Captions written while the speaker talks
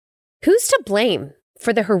Who's to blame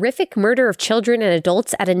for the horrific murder of children and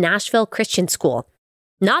adults at a Nashville Christian school?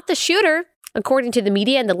 Not the shooter, according to the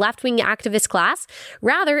media and the left-wing activist class.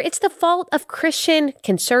 Rather, it's the fault of Christian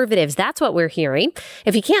conservatives. That's what we're hearing.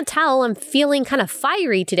 If you can't tell, I'm feeling kind of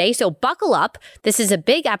fiery today, so buckle up. This is a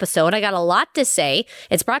big episode. I got a lot to say.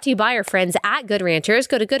 It's brought to you by our friends at Good Ranchers.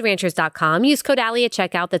 Go to goodranchers.com. Use code Allie at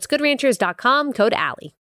checkout. That's goodranchers.com, code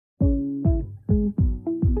Allie.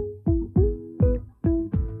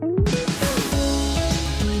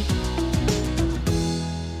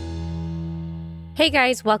 Hey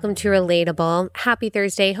guys, welcome to Relatable. Happy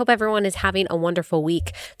Thursday. Hope everyone is having a wonderful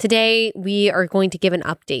week. Today, we are going to give an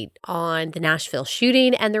update on the Nashville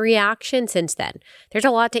shooting and the reaction since then. There's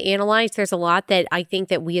a lot to analyze. There's a lot that I think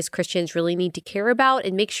that we as Christians really need to care about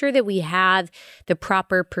and make sure that we have the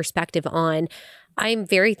proper perspective on. I'm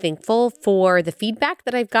very thankful for the feedback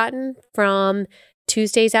that I've gotten from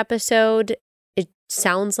Tuesday's episode.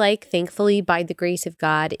 Sounds like, thankfully, by the grace of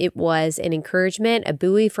God, it was an encouragement, a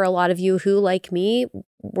buoy for a lot of you who, like me,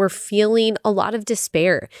 were feeling a lot of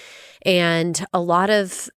despair and a lot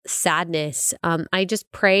of sadness. I just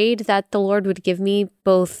prayed that the Lord would give me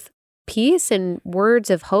both peace and words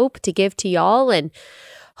of hope to give to y'all, and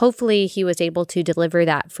hopefully He was able to deliver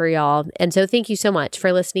that for y'all. And so thank you so much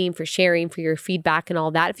for listening, for sharing, for your feedback and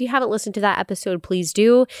all that. If you haven't listened to that episode, please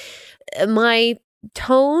do. My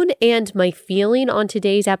tone and my feeling on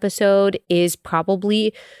today's episode is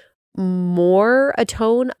probably more a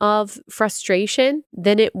tone of frustration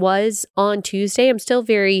than it was on Tuesday. I'm still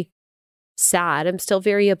very sad. I'm still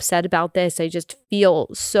very upset about this. I just feel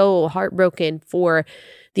so heartbroken for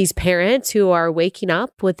these parents who are waking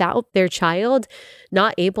up without their child,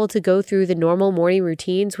 not able to go through the normal morning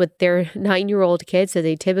routines with their 9-year-old kids that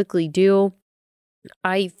they typically do.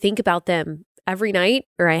 I think about them every night,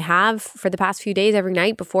 or I have for the past few days, every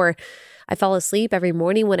night before I fall asleep, every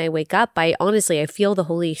morning when I wake up. I feel the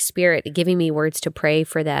Holy Spirit giving me words to pray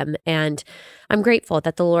for them. And I'm grateful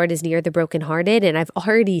that the Lord is near the brokenhearted. And I've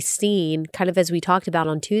already seen, kind of as we talked about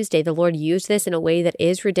on Tuesday, the Lord used this in a way that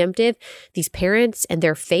is redemptive. These parents and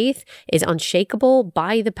their faith is unshakable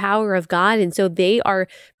by the power of God. And so they are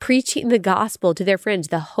preaching the gospel to their friends,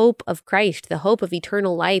 the hope of Christ, the hope of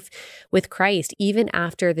eternal life with Christ, even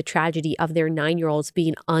after the tragedy of their 9-year-olds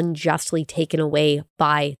being unjustly taken away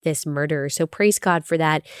by this murder. So praise God for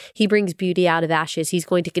that. He brings beauty out of ashes. He's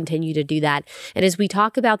going to continue to do that. And as we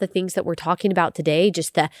talk about the things that we're talking about today,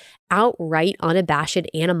 just the outright unabashed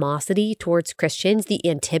animosity towards Christians, the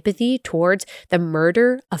antipathy towards the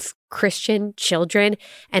murder of Christian children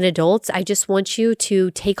and adults, I just want you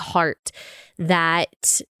to take heart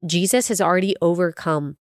that Jesus has already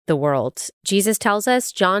overcome the world. Jesus tells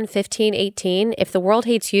us, John 15:18, if the world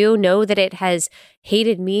hates you, know that it has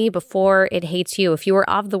hated me before it hates you. If you were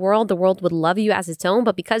of the world would love you as its own,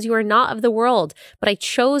 but because you are not of the world, but I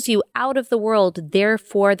chose you out of the world,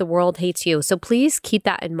 therefore the world hates you. So please keep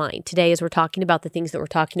that in mind today as we're talking about the things that we're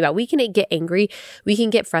talking about. We can get angry, we can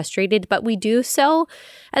get frustrated, but we do so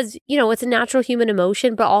as, it's a natural human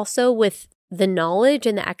emotion, but also with the knowledge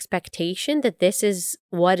and the expectation that this is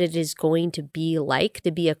what it is going to be like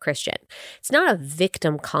to be a Christian. It's not a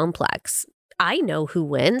victim complex. I know who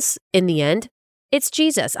wins in the end. It's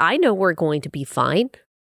Jesus. I know we're going to be fine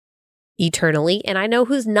eternally, and I know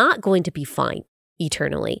who's not going to be fine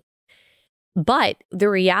eternally. But the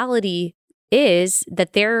reality is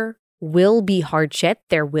that there will be hardship,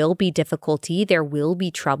 there will be difficulty, there will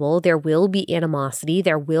be trouble, there will be animosity,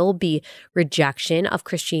 there will be rejection of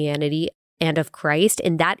Christianity and of Christ.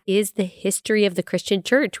 And that is the history of the Christian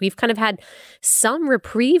church. We've kind of had some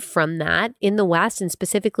reprieve from that in the West and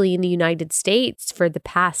specifically in the United States for the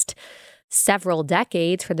past several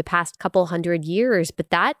decades, for the past couple hundred years. But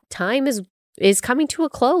that time is coming to a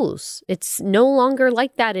close. It's no longer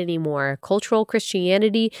like that anymore. Cultural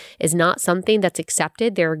Christianity is not something that's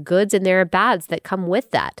accepted. There are goods and there are bads that come with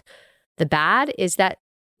that. The bad is that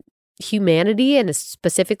humanity, and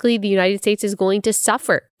specifically the United States, is going to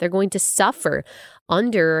suffer. They're going to suffer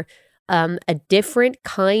under a different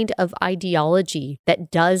kind of ideology that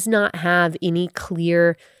does not have any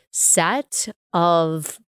clear set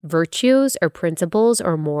of virtues or principles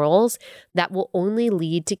or morals that will only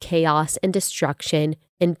lead to chaos and destruction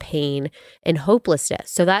and pain and hopelessness.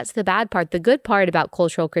 So that's the bad part. The good part about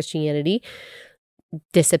cultural Christianity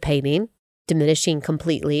dissipating, diminishing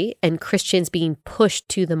completely, and Christians being pushed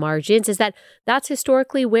to the margins is that that's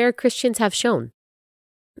historically where Christians have shown.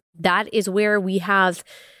 That is where we have,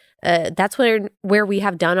 that's where we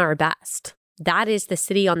have done our best. That is the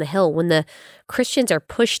city on the hill. When the Christians are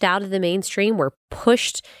pushed out of the mainstream, we're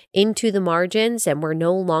pushed into the margins, and we're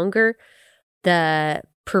no longer the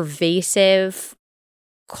pervasive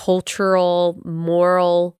cultural,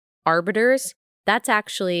 moral arbiters, that's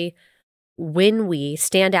actually when we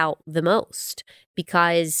stand out the most,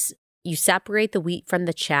 because you separate the wheat from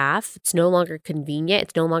the chaff. It's no longer convenient.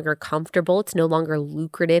 It's no longer comfortable. It's no longer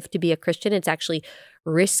lucrative to be a Christian. It's actually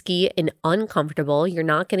risky and uncomfortable. You're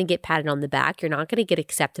not going to get patted on the back. You're not going to get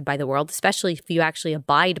accepted by the world, especially if you actually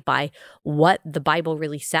abide by what the Bible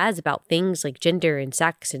really says about things like gender and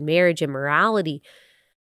sex and marriage and morality.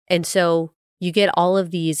 And so you get all of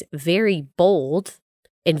these very bold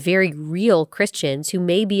and very real Christians who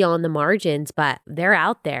may be on the margins, but they're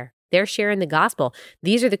out there. They're sharing the gospel.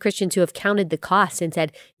 These are the Christians who have counted the cost and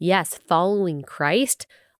said, yes, following Christ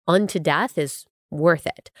unto death is worth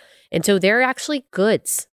it. And so they're actually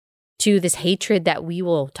goods to this hatred that we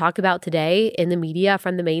will talk about today in the media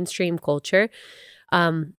from the mainstream culture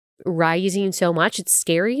rising so much. It's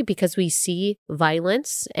scary because we see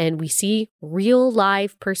violence and we see real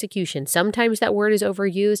live persecution. Sometimes that word is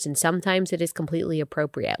overused and sometimes it is completely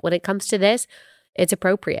appropriate. When it comes to this, it's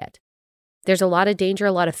appropriate. There's a lot of danger,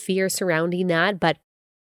 a lot of fear surrounding that, but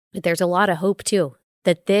there's a lot of hope too,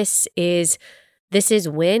 that this is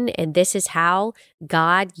when and this is how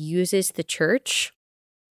God uses the church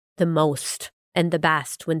the most and the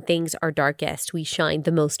best. When things are darkest, we shine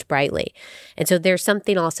the most brightly. And so there's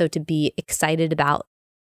something also to be excited about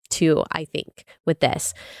too, I think, with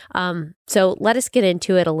this. So let us get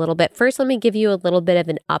into it a little bit. First, let me give you a little bit of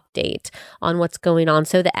an update on what's going on.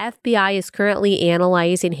 So the FBI is currently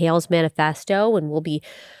analyzing Hale's manifesto and will be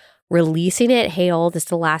releasing it. Hale, this is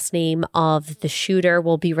the last name of the shooter,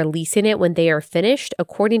 will be releasing it when they are finished,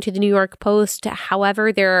 according to the New York Post.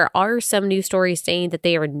 However, there are some news stories saying that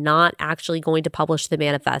they are not actually going to publish the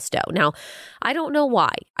manifesto. Now, I don't know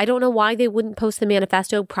why. I don't know why they wouldn't post the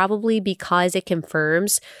manifesto, probably because it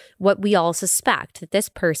confirms what we all suspect, that this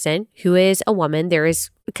person, who is a woman, there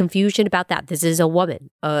is confusion about that. This is a woman,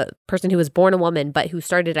 a person who was born a woman, but who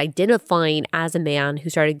started identifying as a man, who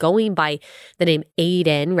started going by the name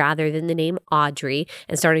Aiden rather than the name Audrey,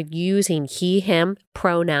 and started using he, him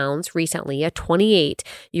pronouns recently, a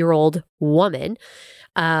 28-year-old woman,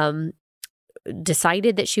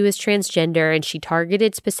 decided that she was transgender, and she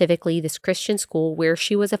targeted specifically this Christian school where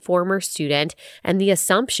she was a former student. And the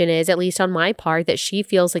assumption is, at least on my part, that she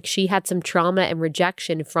feels like she had some trauma and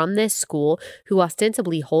rejection from this school, who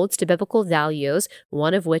ostensibly holds to biblical values,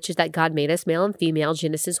 one of which is that God made us male and female,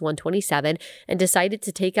 Genesis 1:27, and decided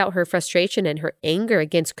to take out her frustration and her anger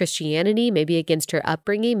against Christianity, maybe against her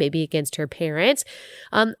upbringing, maybe against her parents,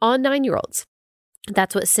 on 9-year-olds.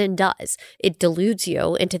 That's what sin does. It deludes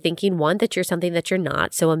you into thinking, one, that you're something that you're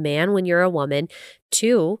not. So a man when you're a woman.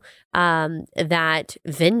 Two, that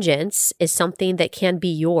vengeance is something that can be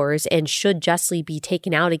yours and should justly be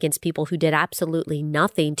taken out against people who did absolutely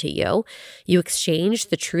nothing to you. You exchanged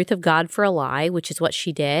the truth of God for a lie, which is what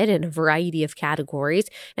she did in a variety of categories.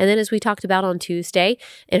 And then, as we talked about on Tuesday,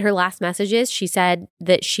 in her last messages, she said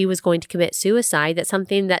that she was going to commit suicide. That's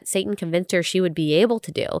something that Satan convinced her she would be able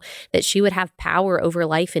to do, that she would have power over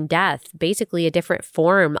life and death, basically a different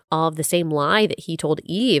form of the same lie that he told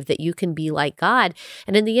Eve, that you can be like God.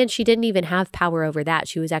 And in the end, she didn't even have power over that.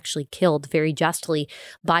 She was actually killed very justly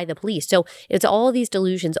by the police. So it's all of these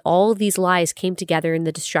delusions, all of these lies came together in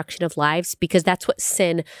the destruction of lives, because that's what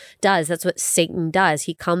sin does. That's what Satan does.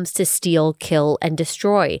 He comes to steal, kill, and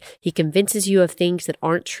destroy. He convinces you of things that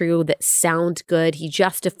aren't true, that sound good. He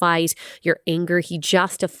justifies your anger. He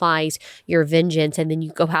justifies your vengeance. And then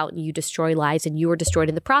you go out and you destroy lives, and you are destroyed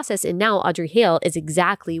in the process. And now Audrey Hale is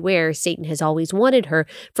exactly where Satan has always wanted her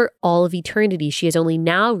for all of eternity. She is only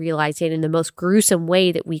now realizing, in the most gruesome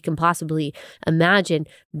way that we can possibly imagine,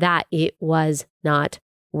 that it was not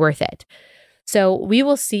worth it. So we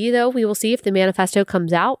will see, though. We will see if the manifesto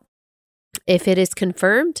comes out. If it is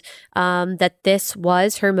confirmed that this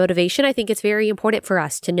was her motivation. I think it's very important for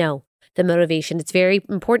us to know the motivation. It's very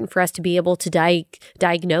important for us to be able to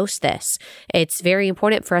diagnose this. It's very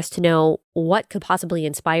important for us to know what could possibly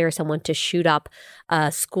inspire someone to shoot up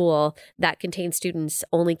a school that contains students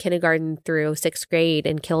only kindergarten through 6th grade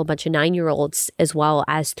and kill a bunch of 9-year-olds, as well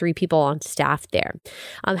as 3 people on staff there.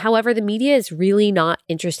 However, the media is really not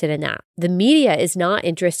interested in that. The media is not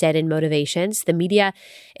interested in motivations. The media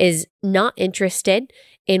is not interested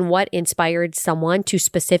in what inspired someone to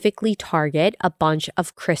specifically target a bunch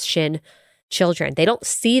of Christian children. They don't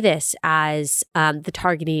see this as the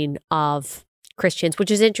targeting of Christians, which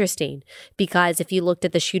is interesting, because if you looked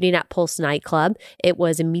at the shooting at Pulse nightclub, it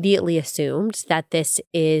was immediately assumed that this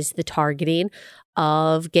is the targeting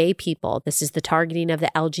of gay people. This is the targeting of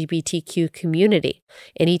the LGBTQ community.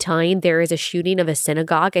 Anytime there is a shooting of a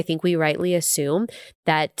synagogue, I think we rightly assume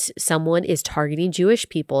that someone is targeting Jewish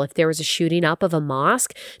people. If there was a shooting up of a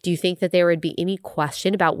mosque, do you think that there would be any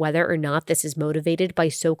question about whether or not this is motivated by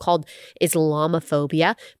so-called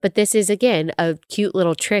Islamophobia? But this is, again, a cute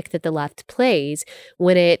little trick that the left plays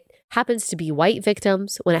when it happens to be white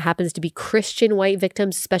victims, when it happens to be Christian white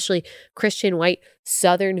victims, especially Christian white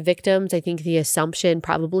Southern victims. I think the assumption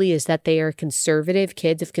probably is that they are conservative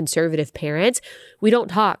kids of conservative parents. We don't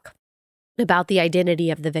talk about the identity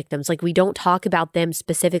of the victims. Like, we don't talk about them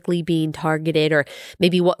specifically being targeted, or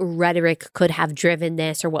maybe what rhetoric could have driven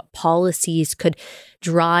this, or what policies could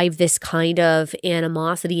drive this kind of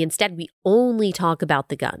animosity. Instead, we only talk about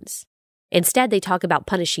the guns. Instead, they talk about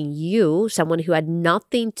punishing you, someone who had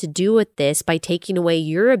nothing to do with this, by taking away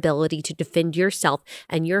your ability to defend yourself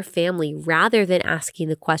and your family, rather than asking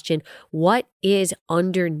the question, what is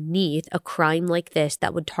underneath a crime like this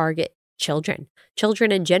that would target children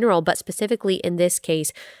in general, but specifically in this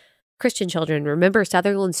case, Christian children. Remember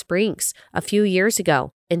Sutherland Springs a few years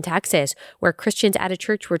ago in Texas, where Christians at a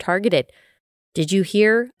church were targeted. Did you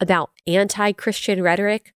hear about anti-Christian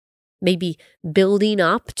rhetoric maybe building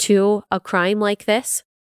up to a crime like this?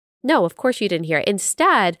 No, of course you didn't hear it.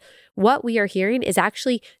 Instead, what we are hearing is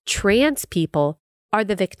actually trans people are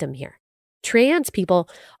the victim here. Trans people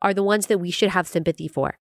are the ones that we should have sympathy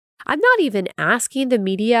for. I'm not even asking the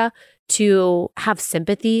media to have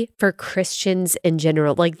sympathy for Christians in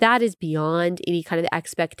general. Like, that is beyond any kind of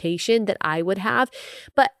expectation that I would have.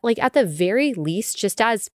 But like, at the very least, just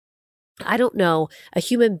as, I don't know, a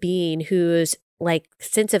human being whose like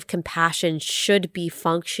sense of compassion should be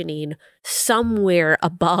functioning somewhere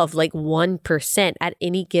above like 1% at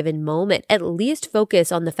any given moment, at least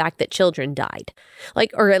focus on the fact that children died.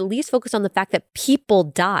 Or at least focus on the fact that people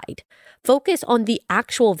died. Focus on the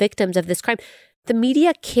actual victims of this crime. The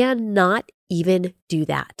media cannot even do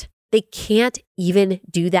that. They can't even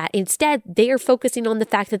do that. Instead, they are focusing on the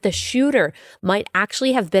fact that the shooter might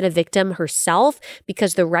actually have been a victim herself,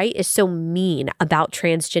 because the right is so mean about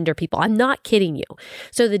transgender people. I'm not kidding you.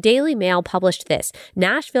 So the Daily Mail published this.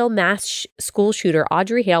 Nashville mass school shooter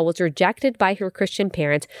Audrey Hale was rejected by her Christian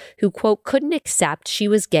parents, who, quote, couldn't accept she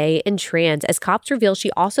was gay and trans, as cops reveal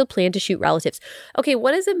she also planned to shoot relatives. Okay,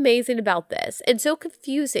 what is amazing about this and so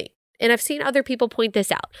confusing? And I've seen other people point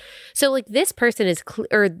this out. So like, this person is,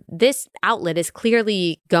 this outlet is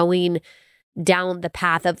clearly going down the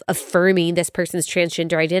path of affirming this person's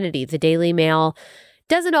transgender identity. The Daily Mail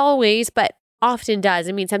doesn't always, but often does.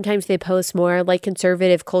 I mean, sometimes they post more like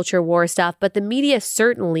conservative culture war stuff, but the media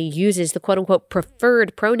certainly uses the quote unquote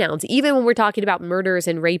preferred pronouns, even when we're talking about murders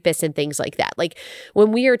and rapists and things like that. Like,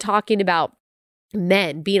 when we are talking about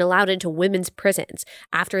men being allowed into women's prisons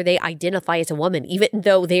after they identify as a woman, even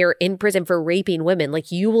though they are in prison for raping women,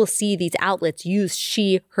 like, you will see these outlets use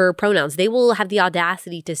she, her pronouns. They will have the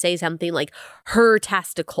audacity to say something like her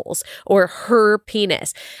testicles or her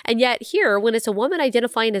penis. And yet here, when it's a woman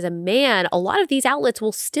identifying as a man, a lot of these outlets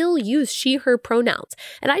will still use she, her pronouns.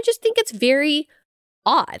 And I just think it's very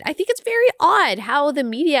odd. I think it's very odd how the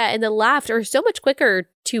media and the left are so much quicker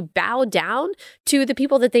to bow down to the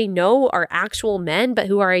people that they know are actual men, but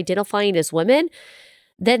who are identifying as women,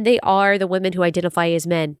 than they are the women who identify as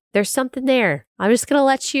men. There's something there. I'm just going to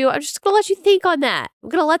let you think on that. I'm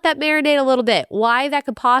going to let that marinate a little bit. Why that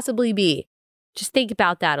could possibly be. Just think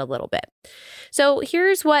about that a little bit. So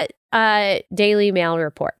here's what Daily Mail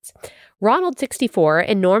reports. Ronald, 64,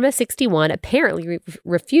 and Norma, 61, apparently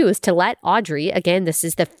refused to let Audrey, again, this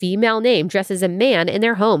is the female name, dress as a man in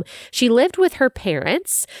their home. She lived with her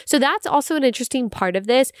parents. So that's also an interesting part of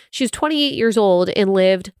this. She was 28 years old and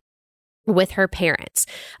lived with her parents.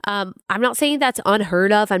 I'm not saying that's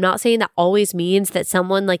unheard of. I'm not saying that always means that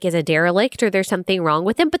someone like is a derelict or there's something wrong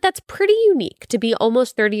with them, but that's pretty unique to be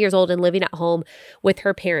almost 30 years old and living at home with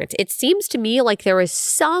her parents. It seems to me like there was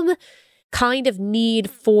some kind of need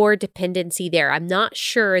for dependency there. I'm not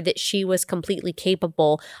sure that she was completely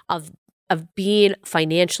capable of being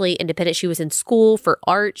financially independent. She was in school for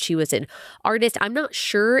art. She was an artist. I'm not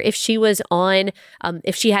sure if she was on,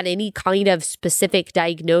 if she had any kind of specific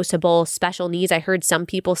diagnosable special needs. I heard some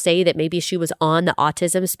people say that maybe she was on the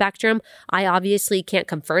autism spectrum. I obviously can't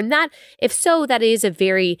confirm that. If so, that is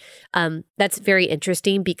that's very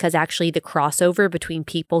interesting, because actually the crossover between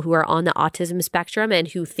people who are on the autism spectrum and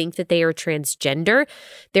who think that they are transgender,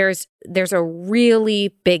 there's a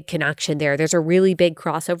really big connection there. There's a really big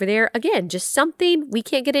crossover there. Again, just something we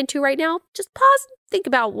can't get into right now. Just pause and think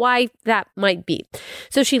about why that might be.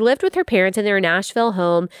 So she lived with her parents in their Nashville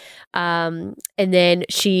home. And then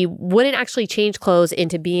she wouldn't actually change clothes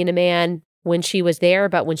into being a man when she was there,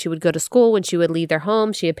 but when she would go to school, when she would leave their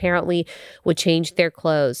home, she apparently would change their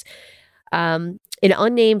clothes. An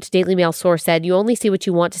unnamed Daily Mail source said, "You only see what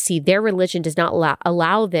you want to see. Their religion does not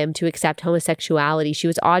allow them to accept homosexuality. She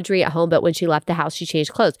was Audrey at home, but when she left the house, she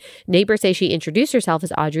changed clothes. Neighbors say she introduced herself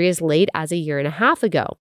as Audrey as late as a year and a half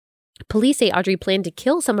ago." Police say Audrey planned to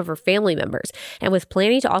kill some of her family members and was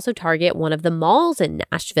planning to also target one of the malls in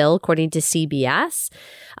Nashville, according to CBS.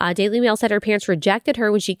 Daily Mail said her parents rejected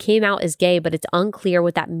her when she came out as gay, but it's unclear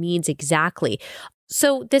what that means exactly.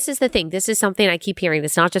 So this is the thing. This is something I keep hearing.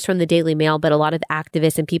 It's not just from the Daily Mail, but a lot of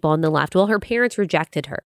activists and people on the left. Well, her parents rejected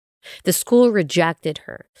her. The school rejected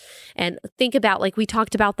her. And think about, like we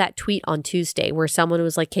talked about that tweet on Tuesday where someone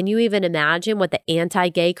was like, can you even imagine what the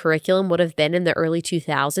anti-gay curriculum would have been in the early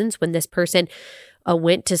 2000s when this person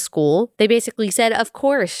went to school? They basically said, of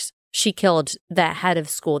course, she killed the head of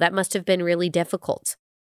school. That must have been really difficult.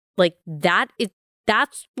 Like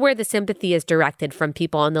that's where the sympathy is directed from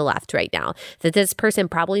people on the left right now, that this person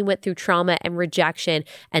probably went through trauma and rejection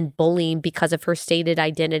and bullying because of her stated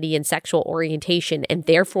identity and sexual orientation. And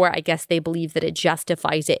therefore, I guess they believe that it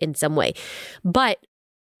justifies it in some way. But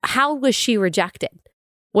how was she rejected?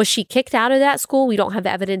 Was she kicked out of that school? We don't have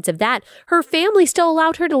evidence of that. Her family still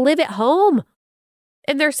allowed her to live at home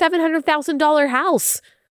in their $700,000 house.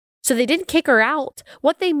 So they didn't kick her out.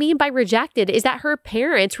 What they mean by rejected is that her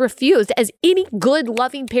parents refused, as any good,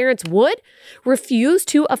 loving parents would, refuse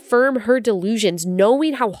to affirm her delusions,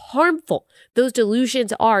 knowing how harmful those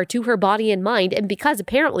delusions are to her body and mind. And because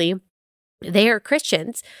apparently they are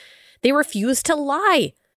Christians, they refuse to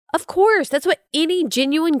lie. Of course, that's what any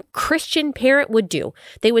genuine Christian parent would do.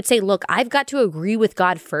 They would say, look, I've got to agree with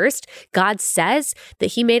God first. God says that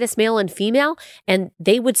he made us male and female. And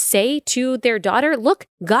they would say to their daughter, look,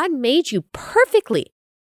 God made you perfectly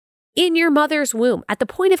in your mother's womb. At the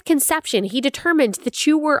point of conception, he determined that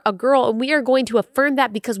you were a girl, and we are going to affirm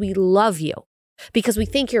that because we love you. Because we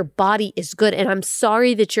think your body is good. And I'm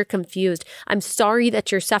sorry that you're confused. I'm sorry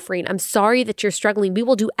that you're suffering. I'm sorry that you're struggling. We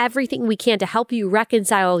will do everything we can to help you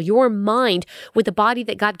reconcile your mind with the body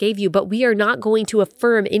that God gave you. But we are not going to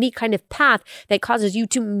affirm any kind of path that causes you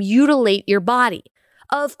to mutilate your body.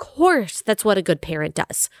 Of course, that's what a good parent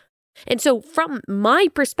does. And so from my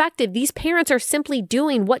perspective, these parents are simply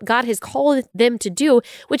doing what God has called them to do,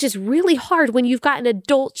 which is really hard when you've got an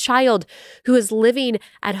adult child who is living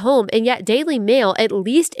at home. And yet Daily Mail, at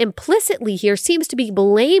least implicitly here, seems to be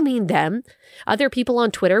blaming them. Other people on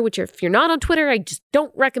Twitter, which if you're not on Twitter, I just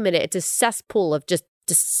don't recommend it. It's a cesspool of just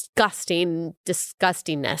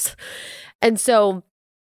disgustingness. And so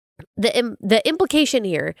the implication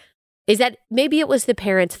here is that maybe it was the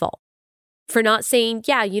parents' fault for not saying,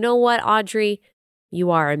 yeah, you know what, Audrey,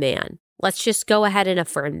 you are a man. Let's just go ahead and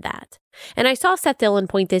affirm that. And I saw Seth Dillon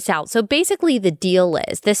point this out. So basically the deal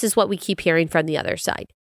is, this is what we keep hearing from the other side.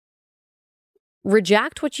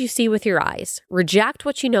 Reject what you see with your eyes. Reject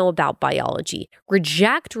what you know about biology.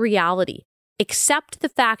 Reject reality. Accept the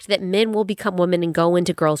fact that men will become women and go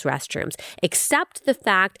into girls' restrooms. Accept the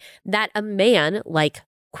fact that a man like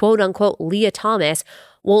quote unquote Leah Thomas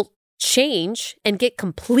will change and get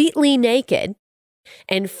completely naked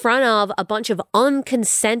in front of a bunch of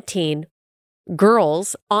unconsenting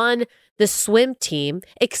girls on the swim team.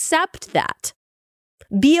 Accept that.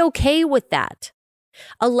 Be okay with that.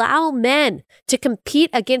 Allow men to compete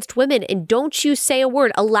against women, and don't you say a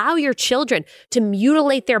word. Allow your children to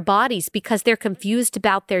mutilate their bodies because they're confused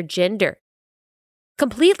about their gender.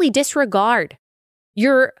 Completely disregard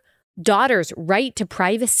your daughter's right to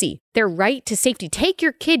privacy, their right to safety. Take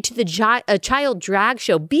your kid to the child drag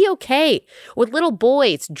show. Be okay with little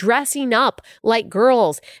boys dressing up like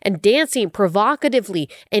girls and dancing provocatively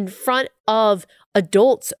in front of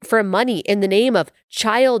adults for money in the name of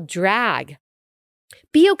child drag.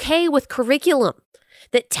 Be okay with curriculum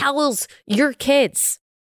that tells your kids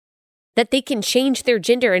that they can change their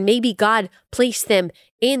gender and maybe God placed them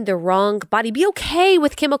in the wrong body. Be okay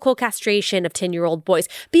with chemical castration of 10-year-old boys.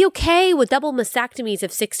 Be okay with double mastectomies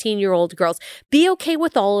of 16-year-old girls. Be okay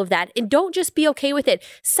with all of that. And don't just be okay with it.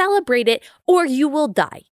 Celebrate it or you will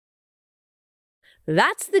die.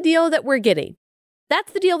 That's the deal that we're getting.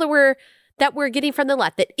 That's the deal that we're getting from the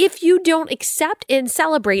left, that if you don't accept and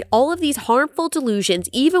celebrate all of these harmful delusions,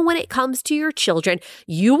 even when it comes to your children,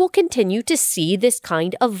 you will continue to see this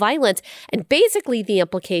kind of violence. And basically the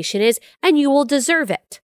implication is, and you will deserve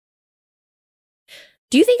it.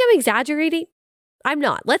 Do you think I'm exaggerating? I'm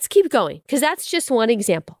not. Let's keep going, because that's just one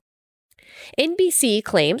example. NBC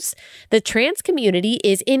claims the trans community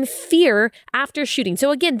is in fear after shooting.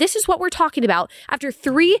 So again, this is what we're talking about. After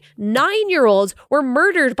 3 9-year-olds were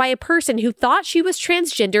murdered by a person who thought she was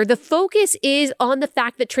transgender, the focus is on the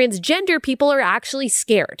fact that transgender people are actually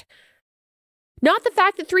scared. Not the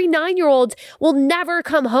fact that 3 9-year-olds will never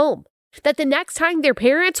come home, that the next time their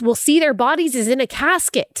parents will see their bodies is in a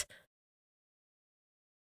casket.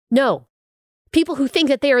 No. People who think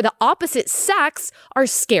that they are the opposite sex are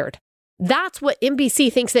scared. That's what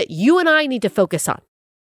NBC thinks that you and I need to focus on.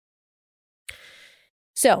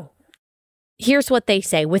 So, here's what they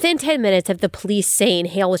say. Within 10 minutes of the police saying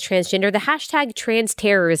Hale was transgender, the hashtag trans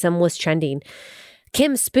terrorism was trending.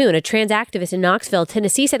 Kim Spoon, a trans activist in Knoxville,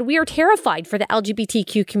 Tennessee, said, "We are terrified for the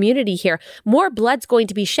LGBTQ community here. More blood's going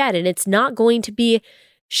to be shed, and it's not going to be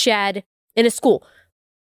shed in a school."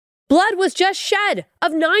 Blood was just shed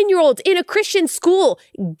of 9-year-olds in a Christian school.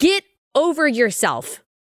 Get over yourself.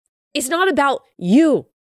 It's not about you.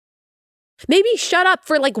 Maybe shut up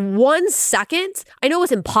for like 1 second. I know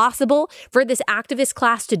it's impossible for this activist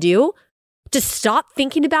class to do, to stop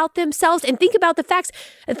thinking about themselves and think about the facts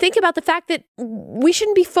and think about the fact that we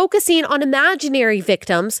shouldn't be focusing on imaginary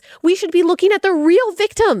victims. We should be looking at the real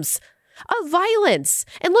victims of violence.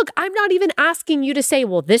 And look, I'm not even asking you to say,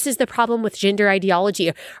 well, this is the problem with gender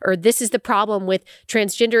ideology or this is the problem with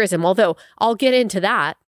transgenderism, although I'll get into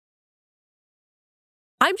that.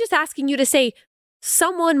 I'm just asking you to say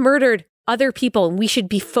someone murdered other people and we should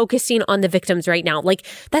be focusing on the victims right now. Like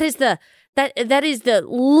that is the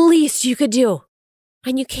least you could do.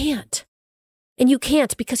 And you can't. And you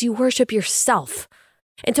can't because you worship yourself.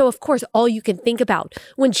 And so, of course, all you can think about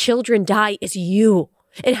when children die is you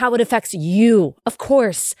and how it affects you. Of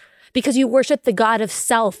course, because you worship the God of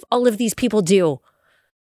self. All of these people do.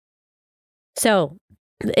 So,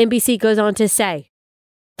 NBC goes on to say,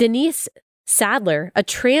 Denise Sadler, a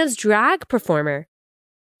trans drag performer,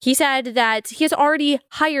 he said that he has already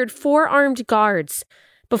hired 4 armed guards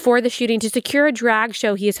before the shooting to secure a drag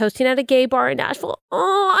show he is hosting at a gay bar in Nashville.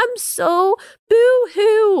 Oh, I'm so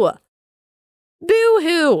boo-hoo.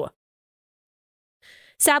 Boo-hoo.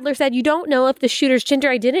 Sadler said, "You don't know if the shooter's gender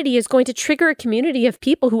identity is going to trigger a community of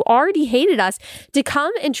people who already hated us to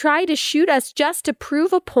come and try to shoot us just to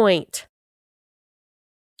prove a point."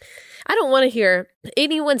 I don't want to hear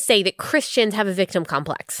anyone say that Christians have a victim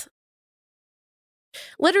complex.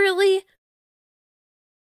 Literally,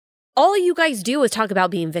 all you guys do is talk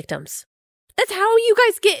about being victims. That's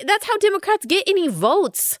how Democrats get any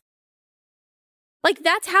votes. Like,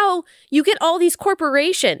 that's how you get all these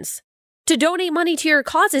corporations to donate money to your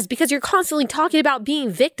causes, because you're constantly talking about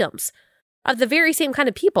being victims of the very same kind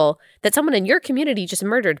of people that someone in your community just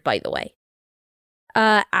murdered, by the way.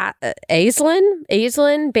 Aislinn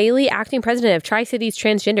Bailey, acting president of Tri-Cities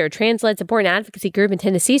Transgender, trans-led support and advocacy group in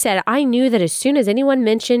Tennessee, said, "I knew that as soon as anyone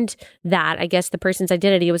mentioned that, I guess the person's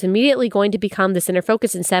identity, it was immediately going to become the center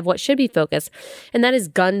focus instead of what should be focused, and that is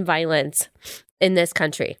gun violence in this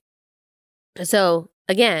country." So,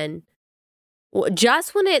 again,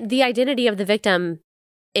 just when the identity of the victim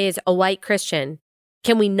is a white Christian,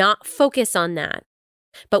 can we not focus on that?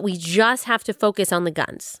 But we just have to focus on the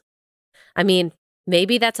guns. I mean,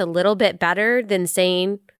 maybe that's a little bit better than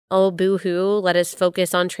saying, oh, boo-hoo, let us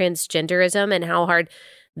focus on transgenderism and how hard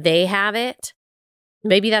they have it.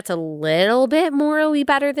 Maybe that's a little bit morally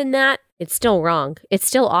better than that. It's still wrong. It's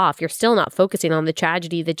still off. You're still not focusing on the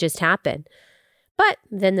tragedy that just happened. But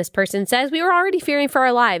then this person says, we were already fearing for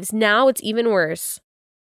our lives. Now it's even worse.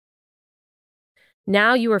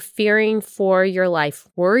 Now you are fearing for your life.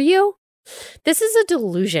 Were you? This is a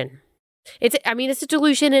delusion. It's a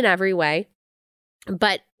delusion in every way.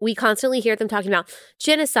 But we constantly hear them talking about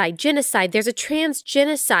genocide. There's a trans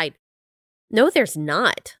genocide. No, there's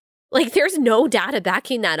not. Like, there's no data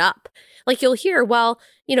backing that up. Like, you'll hear, well,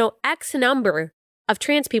 X number of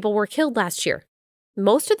trans people were killed last year.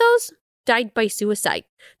 Most of those died by suicide.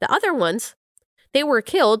 The other ones, they were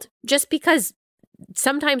killed just because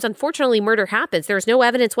sometimes, unfortunately, murder happens. There's no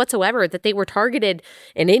evidence whatsoever that they were targeted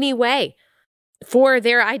in any way for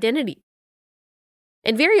their identity.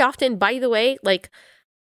 And very often, by the way, like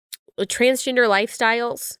transgender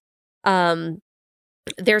lifestyles,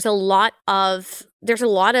 there's a lot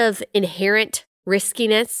of inherent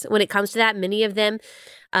riskiness when it comes to that. Many of them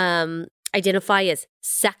identify as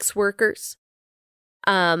sex workers.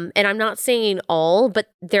 And I'm not saying all, but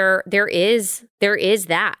there is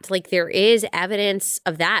that. Like, there is evidence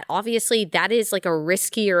of that. Obviously, that is like a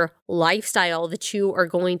riskier lifestyle that you are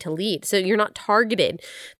going to lead. So you're not targeted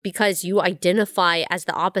because you identify as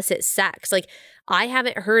the opposite sex. Like, I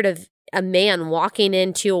haven't heard of a man walking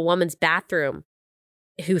into a woman's bathroom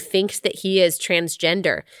who thinks that he is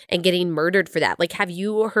transgender and getting murdered for that. Like, have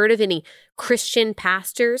you heard of any Christian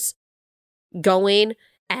pastors going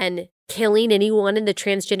and killing anyone in the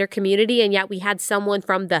transgender community? And yet we had someone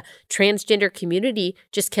from the transgender community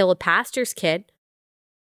just kill a pastor's kid.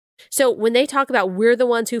 So when they talk about we're the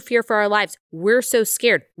ones who fear for our lives, we're so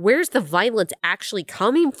scared, where's the violence actually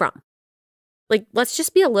coming from? Like, let's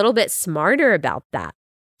just be a little bit smarter about that.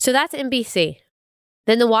 So that's NBC.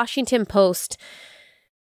 Then the Washington Post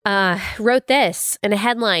wrote this in a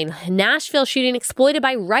headline: Nashville shooting exploited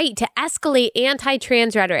by right to escalate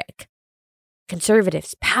anti-trans rhetoric.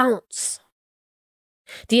 Conservatives pounce.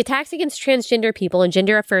 The attacks against transgender people and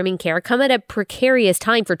gender-affirming care come at a precarious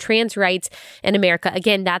time for trans rights in America.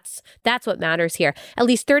 Again, that's what matters here. At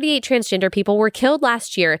least 38 transgender people were killed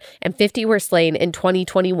last year and 50 were slain in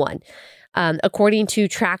 2021, according to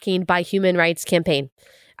tracking by Human Rights Campaign.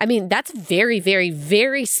 I mean, that's very, very,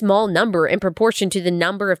 very small number in proportion to the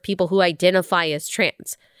number of people who identify as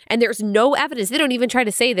trans. And there's no evidence. They don't even try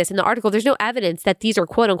to say this in the article. There's no evidence that these are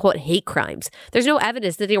quote unquote hate crimes. There's no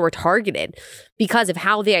evidence that they were targeted because of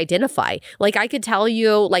how they identify. Like, I could tell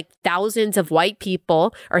you like thousands of white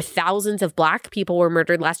people or thousands of black people were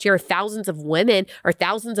murdered last year, or thousands of women or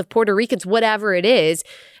thousands of Puerto Ricans, whatever it is.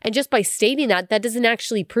 And just by stating that, that doesn't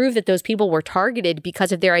actually prove that those people were targeted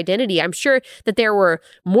because of their identity. I'm sure that there were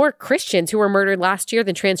more Christians who were murdered last year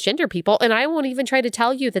than transgender people. And I won't even try to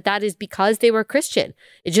tell you that that is because they were Christian.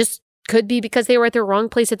 It just could be because they were at the wrong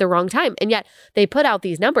place at the wrong time. And yet they put out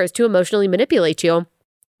these numbers to emotionally manipulate you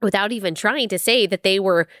without even trying to say that they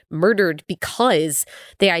were murdered because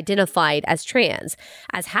they identified as trans.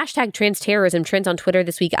 As hashtag trans terrorism trends on Twitter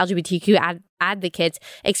this week, LGBTQ advocates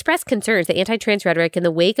expressed concerns that anti-trans rhetoric in the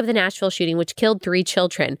wake of the Nashville shooting, which killed 3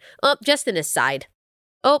 children. Oh, just an aside.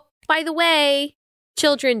 Oh, by the way,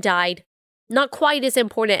 children died. Not quite as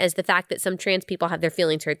important as the fact that some trans people have their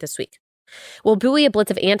feelings hurt this week. Will buoy a blitz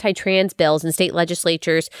of anti-trans bills in state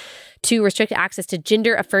legislatures to restrict access to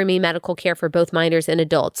gender-affirming medical care for both minors and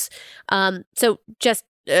adults. So just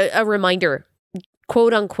a reminder,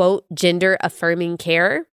 quote-unquote gender-affirming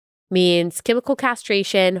care means chemical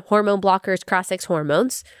castration, hormone blockers, cross-sex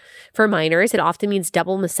hormones. For minors, it often means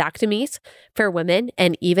double mastectomies for women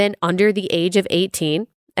and even under the age of 18.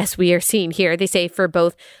 As we are seeing here, they say for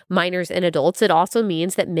both minors and adults. It also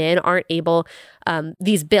means that men aren't able,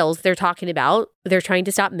 these bills they're talking about, they're trying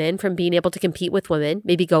to stop men from being able to compete with women,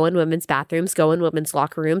 maybe go in women's bathrooms, go in women's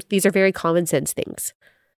locker rooms. These are very common sense things.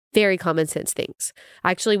 Very common sense things.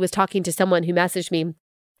 I actually was talking to someone who messaged me,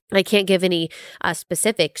 I can't give any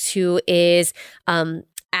specifics, who is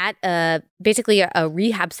at basically a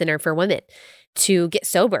rehab center for women to get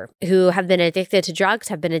sober, who have been addicted to drugs,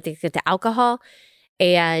 have been addicted to alcohol.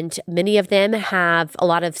 And many of them have a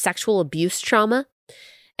lot of sexual abuse trauma.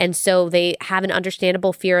 And so they have an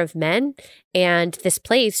understandable fear of men. And this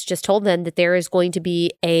place just told them that there is going to be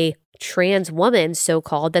a trans woman,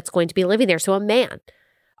 so-called, that's going to be living there. So a man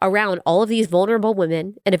around all of these vulnerable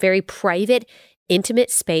women in a very private,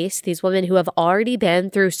 intimate space, these women who have already been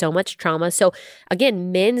through so much trauma. So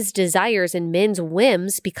again, men's desires and men's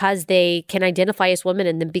whims, because they can identify as women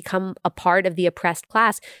and then become a part of the oppressed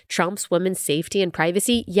class, trumps women's safety and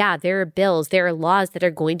privacy. Yeah, there are bills, there are laws that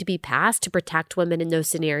are going to be passed to protect women in those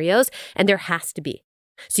scenarios, and there has to be.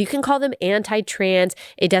 So you can call them anti-trans.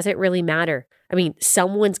 It doesn't really matter. I mean,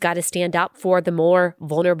 someone's got to stand up for the more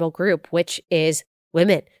vulnerable group, which is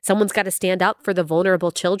women. Someone's got to stand up for the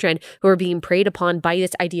vulnerable children who are being preyed upon by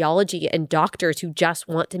this ideology and doctors who just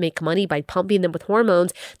want to make money by pumping them with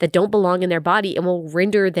hormones that don't belong in their body and will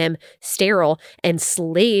render them sterile and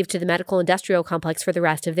slave to the medical industrial complex for the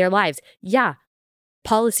rest of their lives. Yeah,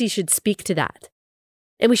 policy should speak to that.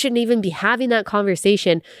 And we shouldn't even be having that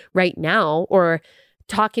conversation right now or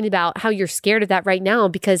talking about how you're scared of that right now,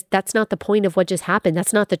 because that's not the point of what just happened.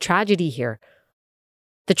 That's not the tragedy here.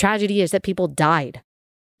 The tragedy is that people died.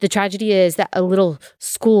 The tragedy is that a little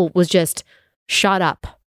school was just shot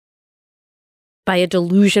up by a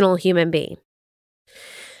delusional human being.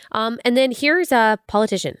 And then here's a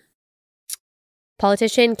politician.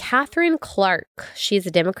 Politician Catherine Clark. She's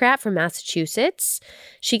a Democrat from Massachusetts.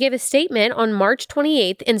 She gave a statement on March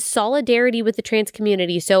 28th in solidarity with the trans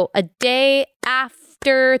community. So a day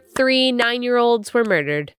after 3 9-year-olds were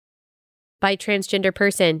murdered by a transgender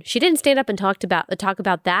person. She didn't stand up and talk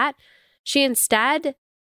about that. She instead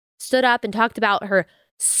stood up and talked about her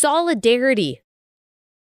solidarity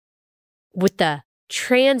with the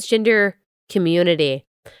transgender community.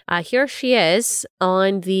 Here she is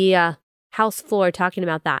on the House floor talking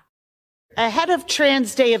about that. Ahead of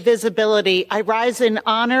Trans Day of Visibility, I rise in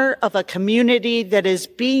honor of a community that is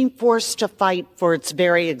being forced to fight for its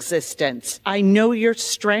very existence. I know your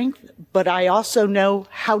strength, but I also know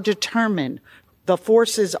how determined the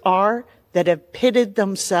forces are that have pitted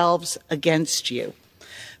themselves against you.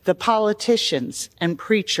 The politicians and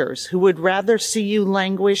preachers who would rather see you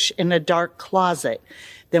languish in a dark closet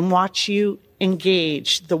than watch you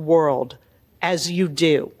engage the world as you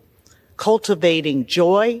do, cultivating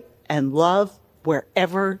joy and love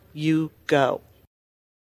wherever you go.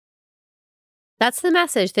 That's the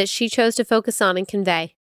message that she chose to focus on and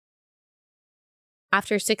convey.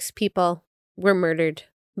 After 6 people were murdered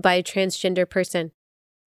by a transgender person,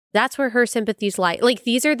 that's where her sympathies lie. Like,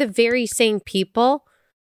 these are the very same people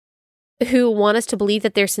who want us to believe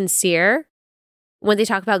that they're sincere when they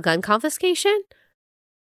talk about gun confiscation.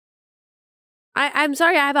 I'm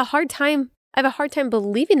sorry, I have a hard time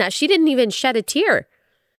believing that. She didn't even shed a tear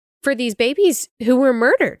for these babies who were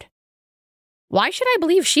murdered. Why should I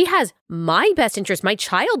believe she has my best interest, my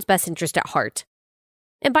child's best interest at heart?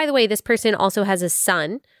 And by the way, this person also has a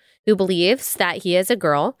son who believes that he is a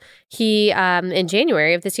girl. He, in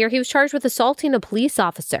January of this year, he was charged with assaulting a police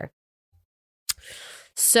officer.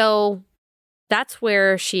 So that's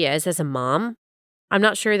where she is as a mom. I'm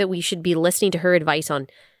not sure that we should be listening to her advice on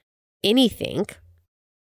anything,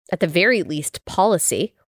 at the very least,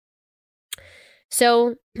 policy.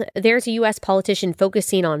 So there's a U.S. politician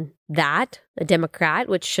focusing on that, a Democrat,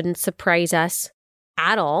 which shouldn't surprise us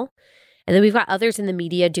at all. And then we've got others in the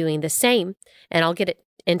media doing the same. And I'll get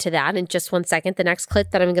into that in just one second. The next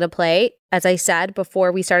clip that I'm going to play, as I said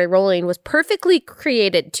before we started rolling, was perfectly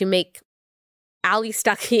created to make Ali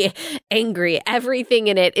Stuckey angry. Everything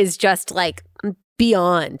in it is just like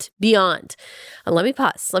beyond. Let me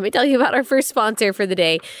pause. Let me tell you about our first sponsor for the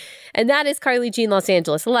day. And that is Carly Jean Los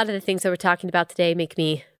Angeles. A lot of the things that we're talking about today make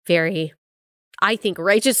me very, I think,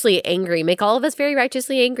 righteously angry, make all of us very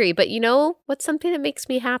righteously angry. But you know what's something that makes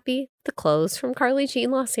me happy? The clothes from Carly Jean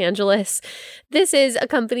Los Angeles. This is a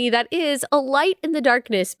company that is a light in the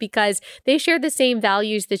darkness because they share the same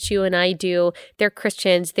values that you and I do. They're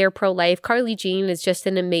Christians. They're pro-life. Carly Jean is just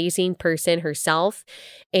an amazing person herself.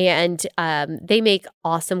 And they make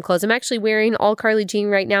awesome clothes. I'm actually wearing all Carly Jean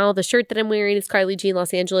right now. The shirt that I'm wearing is Carly Jean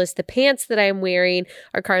Los Angeles. The pants that I'm wearing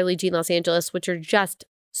are Carly Jean Los Angeles, which are just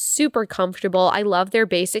super comfortable. I love their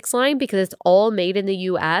basics line because it's all made in the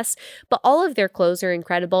US, but all of their clothes are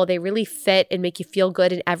incredible. They really fit and make you feel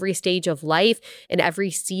good in every stage of life, in every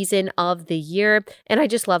season of the year. And I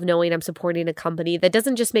just love knowing I'm supporting a company that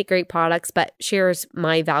doesn't just make great products, but shares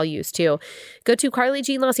my values too. Go to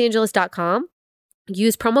carlyjeanlosangeles.com.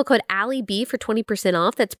 Use promo code AllieB for 20%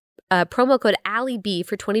 off. That's promo code AllieB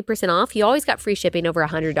for 20% off. You always got free shipping over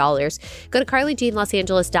 $100. Go to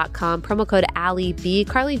carlyjeanlosangeles.com, promo code AllieB,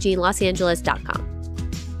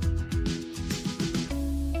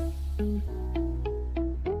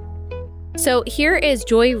 carlyjeanlosangeles.com. So here is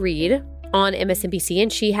Joy Reid on MSNBC,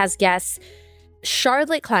 and she has guests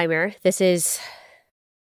Charlotte Clymer. This is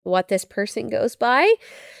what this person goes by.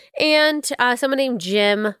 And someone named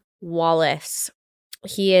Jim Wallace.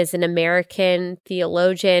 He is an American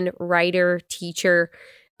theologian, writer, teacher,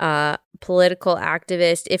 political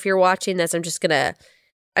activist. If you're watching this, I'm just gonna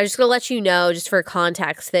let you know, just for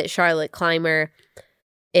context, that Charlotte Clymer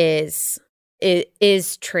is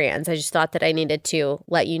trans. I just thought that I needed to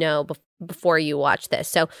let you know before you watch this.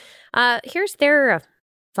 So here's their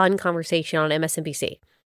fun conversation on MSNBC.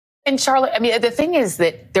 And Charlotte, I mean, the thing is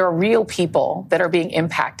that there are real people that are being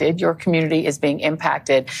impacted. Your community is being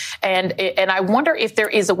impacted. And I wonder if there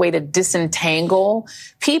is a way to disentangle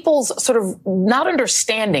people's sort of not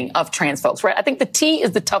understanding of trans folks, right? I think the T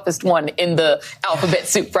is the toughest one in the alphabet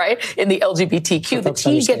soup, right? In the LGBTQ, the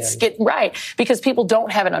T gets right because people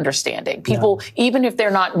don't have an understanding. People, even if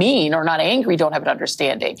they're not mean or not angry, don't have an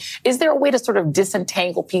understanding. Is there a way to sort of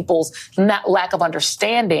disentangle people's lack of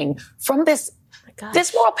understanding from this?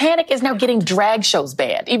 This moral panic is now getting drag shows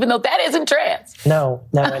banned, even though that isn't trans. No.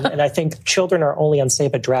 And I think children are only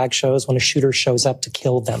unsafe at drag shows when a shooter shows up to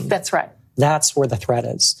kill them. That's right. That's where the threat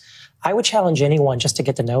is. I would challenge anyone just to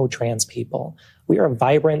get to know trans people. We are a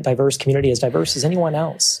vibrant, diverse community, as diverse as anyone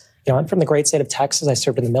else. You know, I'm from the great state of Texas. I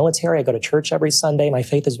served in the military. I go to church every Sunday. My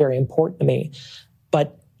faith is very important to me.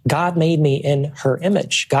 But God made me in her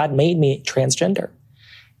image. God made me transgender.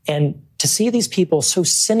 And to see these people so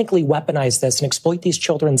cynically weaponize this and exploit these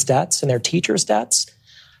children's debts and their teachers' debts,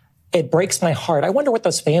 it breaks my heart. I wonder what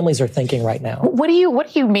those families are thinking right now. What do you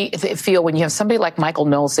feel when you have somebody like Michael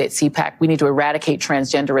Knowles say at CPAC, we need to eradicate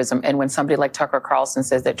transgenderism, and when somebody like Tucker Carlson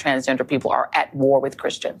says that transgender people are at war with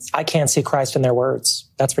Christians? I can't see Christ in their words.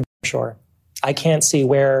 That's for sure. I can't see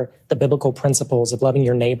where the biblical principles of loving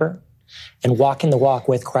your neighbor and walking the walk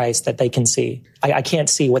with Christ that they can see. I can't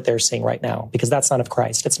see what they're seeing right now because that's not of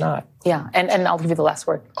Christ. It's not. Yeah, and I'll give you the last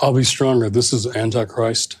word. I'll be stronger. This is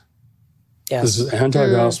Antichrist. Yes. This is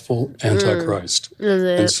anti-gospel, Antichrist.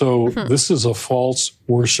 And so this is a false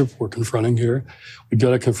worship we're confronting here. We've got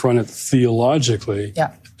to confront it theologically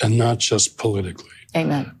and not just politically.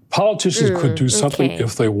 Amen. Politicians could do something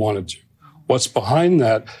if they wanted to. What's behind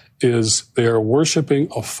that is they are worshiping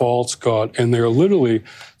a false God, and they're literally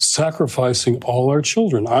sacrificing all our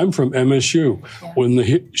children. I'm from MSU. When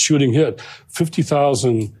the shooting hit,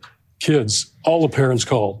 50,000 kids, all the parents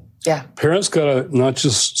called. Yeah. Parents got to not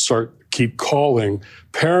just keep calling.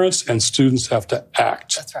 Parents and students have to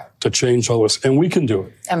act to change all this. And we can do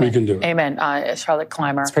it. Amen. We can do it. Amen. Charlotte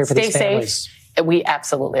Clymer. Let's pray for Stay these families. safe. We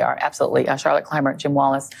absolutely are. Absolutely. Charlotte Clymer, Jim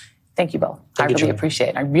Wallace. Thank you both. I really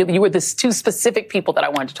appreciate it. You were the two specific people that I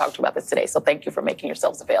wanted to talk to about this today. So thank you for making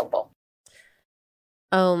yourselves available.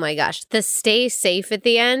 Oh my gosh. The stay safe at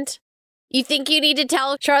the end. You think you need to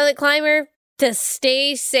tell Charlotte Clymer to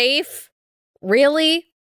stay safe? Really?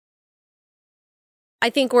 I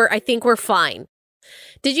think we're fine.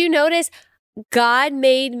 Did you notice God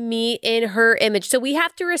made me in her image? So we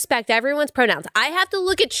have to respect everyone's pronouns. I have to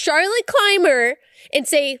look at Charlotte Clymer and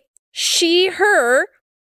say she, her,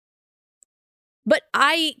 but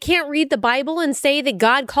I can't read the Bible and say that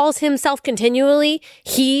God calls himself continually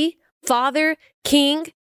he, Father, King,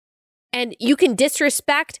 and you can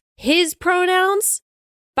disrespect his pronouns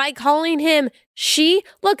by calling him she.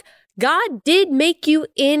 Look, God did make you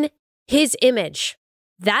in his image.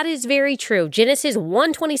 That is very true. Genesis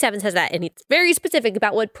 1:27 says that, and it's very specific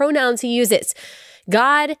about what pronouns he uses.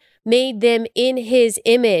 God made them in his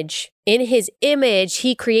image. In his image,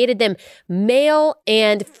 he created them. Male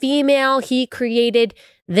and female, he created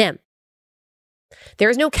them.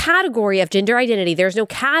 There is no category of gender identity. There's no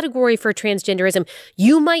category for transgenderism.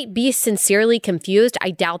 You might be sincerely confused.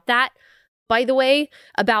 I doubt that, by the way,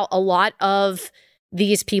 about a lot of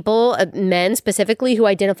these people, men specifically, who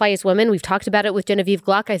identify as women. We've talked about it with Genevieve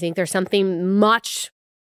Gluck. I think there's something much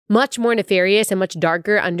more nefarious and much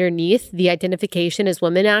darker underneath the identification as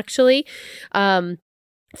women, actually,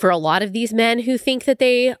 for a lot of these men who think that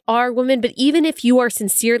they are women. But even if you are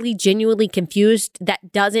sincerely, genuinely confused,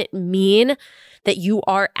 that doesn't mean that you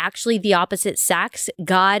are actually the opposite sex.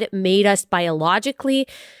 God made us biologically,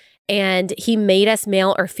 and he made us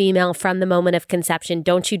male or female from the moment of conception.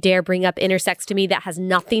 Don't you dare bring up intersex to me. That has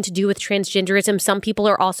nothing to do with transgenderism. Some people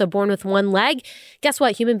are also born with one leg. Guess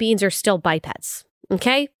what? Human beings are still bipeds.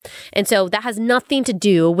 Okay? And so that has nothing to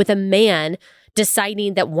do with a man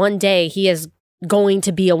deciding that one day he is going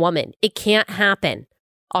to be a woman. It can't happen.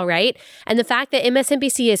 All right. And the fact that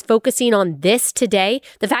MSNBC is focusing on this today,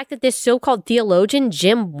 the fact that this so-called theologian,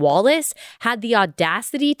 Jim Wallace, had the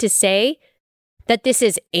audacity to say that this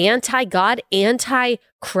is anti-God,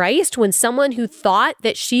 anti-Christ, when someone who thought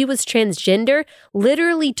that she was transgender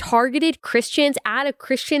literally targeted Christians at a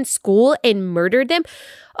Christian school and murdered them.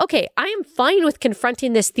 Okay, I am fine with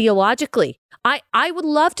confronting this theologically. I would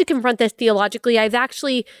love to confront this theologically. I've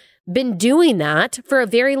actually been doing that for a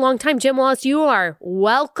very long time. Jim Wallace, you are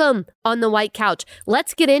welcome on the white couch.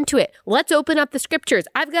 Let's get into it. Let's open up the scriptures.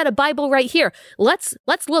 I've got a Bible right here. Let's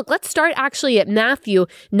look. Let's start actually at Matthew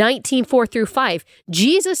 19:4-5.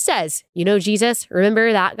 Jesus says, you know Jesus,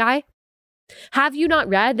 remember that guy? Have you not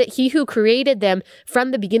read that he who created them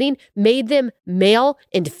from the beginning made them male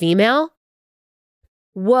and female?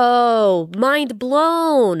 Whoa, mind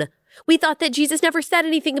blown. We thought that Jesus never said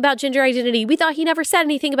anything about gender identity. We thought he never said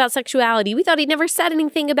anything about sexuality. We thought he never said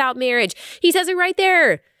anything about marriage. He says it right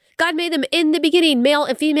there. God made them in the beginning, male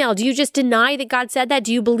and female. Do you just deny that God said that?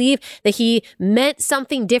 Do you believe that he meant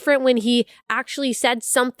something different when he actually said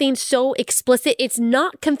something so explicit? It's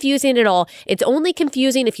not confusing at all. It's only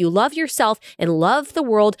confusing if you love yourself and love the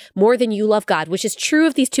world more than you love God, which is true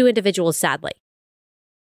of these two individuals, sadly.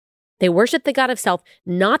 They worship the God of self,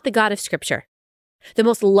 not the God of Scripture. The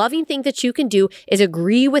most loving thing that you can do is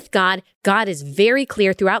agree with God. God is very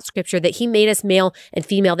clear throughout Scripture that he made us male and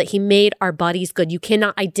female, that he made our bodies good. You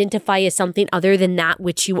cannot identify as something other than that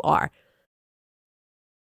which you are.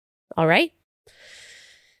 All right?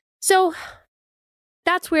 So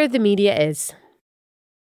that's where the media is.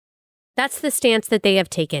 That's the stance that they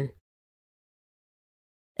have taken.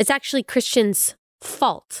 It's actually Christians'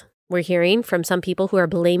 fault. We're hearing from some people who are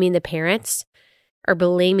blaming the parents or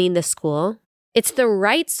blaming the school. It's the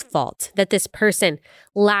right's fault that this person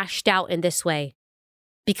lashed out in this way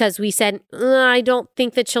because we said, I don't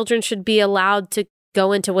think that children should be allowed to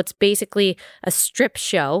go into what's basically a strip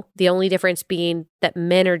show, the only difference being that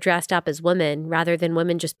men are dressed up as women rather than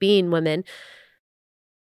women just being women,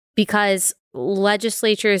 because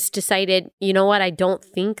legislatures decided, you know what, I don't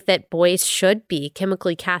think that boys should be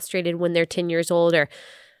chemically castrated when they're 10 years old, or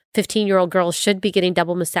 15-year-old girls should be getting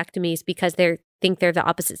double mastectomies because they think they're the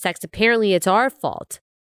opposite sex. Apparently, it's our fault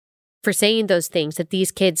for saying those things, that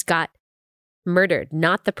these kids got murdered,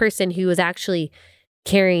 not the person who was actually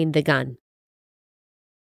carrying the gun.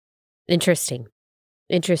 Interesting.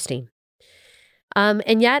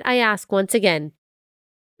 And yet I ask once again,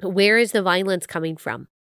 where is the violence coming from?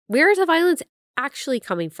 Where is the violence actually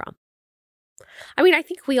coming from? I mean, I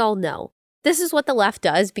think we all know this is what the left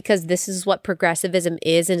does, because this is what progressivism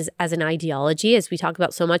is as an ideology, as we talk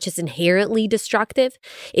about so much. It's inherently destructive.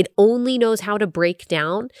 It only knows how to break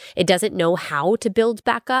down. It doesn't know how to build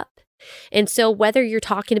back up. And so whether you're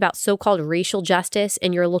talking about so-called racial justice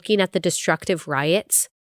and you're looking at the destructive riots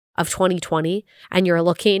of 2020, and you're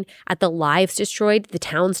looking at the lives destroyed, the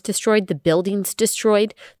towns destroyed, the buildings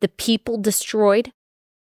destroyed, the people destroyed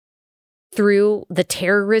through the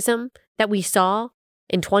terrorism that we saw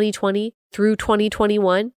in 2020 through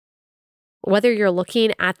 2021, whether you're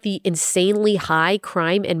looking at the insanely high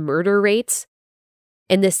crime and murder rates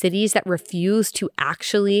in the cities that refuse to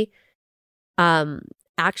actually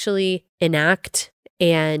enact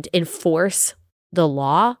and enforce the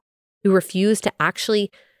law, who refuse to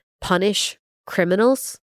actually punish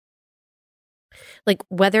criminals, like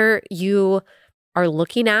whether you are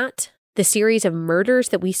looking at the series of murders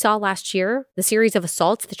that we saw last year, the series of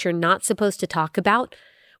assaults that you're not supposed to talk about,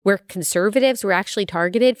 where conservatives were actually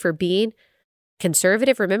targeted for being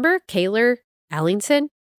conservative. Remember Kaylor Ellingson?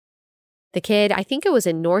 The kid, I think it was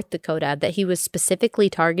in North Dakota, that he was specifically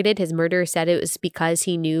targeted. His murderer said it was because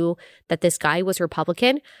he knew that this guy was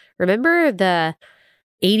Republican. Remember the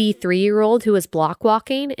 83-year-old who was block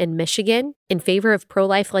walking in Michigan in favor of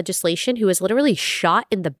pro-life legislation, who was literally shot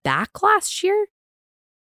in the back last year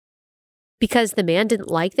because the man didn't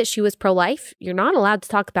like that she was pro-life? You're not allowed to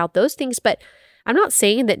talk about those things, but I'm not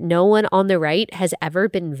saying that no one on the right has ever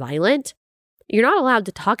been violent. You're not allowed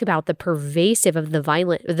to talk about the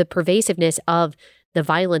pervasiveness of the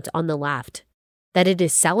violence on the left, that it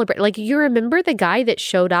is celebrated. Like, you remember the guy that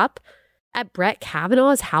showed up at Brett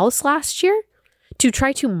Kavanaugh's house last year to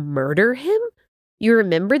try to murder him? You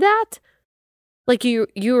remember that? Like, you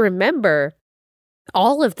remember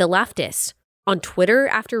all of the leftists on Twitter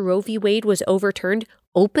after Roe v. Wade was overturned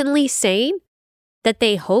openly saying that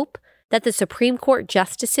they hope that the Supreme Court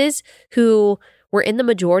justices who were in the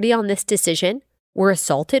majority on this decision were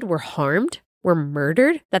assaulted, were harmed, were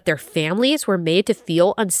murdered, that their families were made to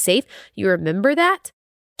feel unsafe. You remember that?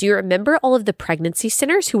 Do you remember all of the pregnancy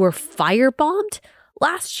centers who were firebombed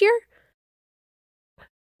last year?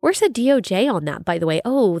 Where's the DOJ on that, by the way?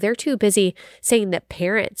 Oh, they're too busy saying that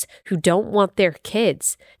parents who don't want their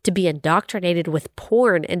kids to be indoctrinated with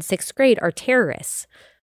porn in 6th grade are terrorists.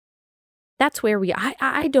 That's where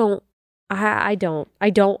I don't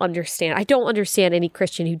understand. I don't understand any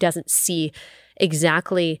Christian who doesn't see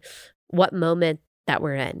exactly what moment that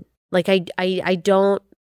we're in. Like, I don't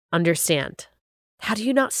understand. How do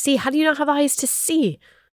you not see? How do you not have eyes to see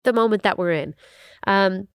the moment that we're in?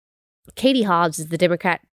 Katie Hobbs is the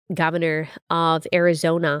Democrat governor of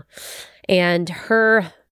Arizona, and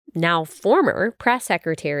her now former press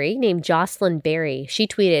secretary named Jocelyn Berry, she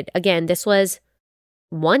tweeted, again, this was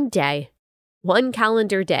one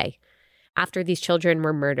calendar day after these children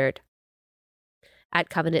were murdered at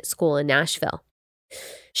Covenant School in Nashville.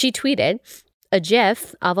 She tweeted a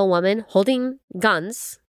GIF of a woman holding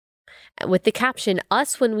guns with the caption,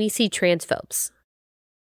 "Us when we see transphobes."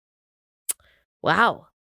 Wow.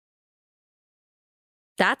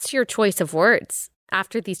 That's your choice of words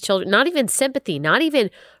after these children. Not even sympathy, not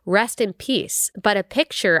even rest in peace, but a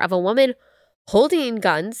picture of a woman holding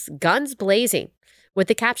guns blazing, with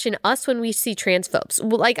the caption, "Us when we see transphobes."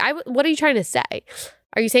 Like, what are you trying to say?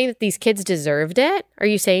 Are you saying that these kids deserved it? Are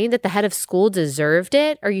you saying that the head of school deserved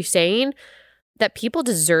it? Are you saying that people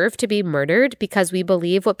deserve to be murdered because we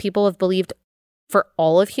believe what people have believed for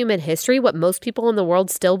all of human history, what most people in the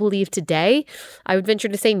world still believe today? I would venture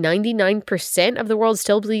to say 99% of the world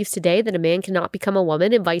still believes today that a man cannot become a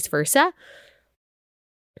woman and vice versa.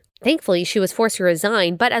 Thankfully, she was forced to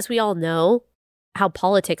resign, but as we all know how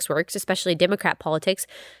politics works, especially Democrat politics,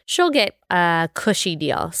 she'll get a cushy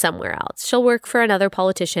deal somewhere else. She'll work for another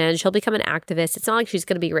politician. She'll become an activist. It's not like she's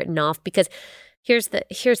going to be written off, because here's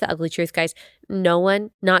the ugly truth, guys. No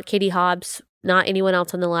one, not Katie Hobbs, not anyone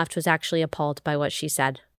else on the left, was actually appalled by what she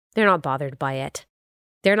said. They're not bothered by it.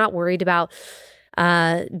 They're not worried about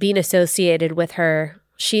being associated with her.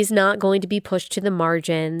 She's not going to be pushed to the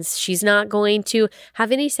margins. She's not going to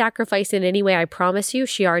have any sacrifice in any way. I promise you,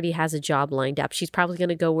 she already has a job lined up. She's probably going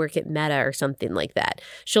to go work at Meta or something like that.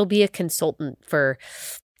 She'll be a consultant for,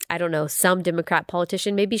 I don't know, some Democrat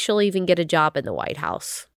politician. Maybe she'll even get a job in the White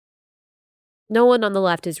House. No one on the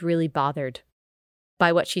left is really bothered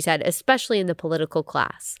by what she said, especially in the political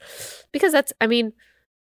class. Because that's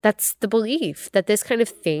the belief that this kind of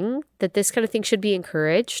thing should be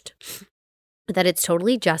encouraged, that it's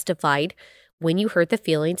totally justified when you hurt the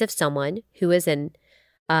feelings of someone who is in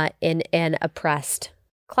an oppressed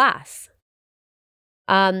class.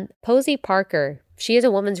 Posey Parker, she is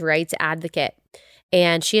a women's rights advocate,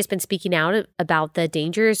 and she has been speaking out about the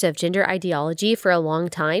dangers of gender ideology for a long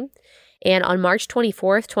time. And on March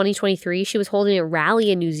 24th, 2023, she was holding a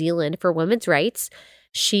rally in New Zealand for women's rights.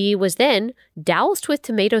 She was then doused with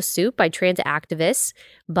tomato soup by trans activists,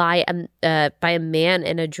 by a man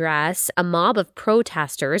in a dress. A mob of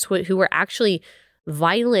protesters who were actually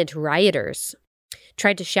violent rioters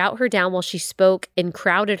tried to shout her down while she spoke and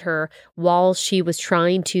crowded her while she was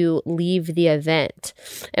trying to leave the event.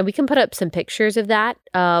 And we can put up some pictures of that,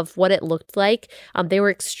 of what it looked like. They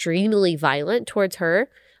were extremely violent towards her,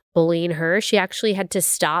 bullying her. She actually had to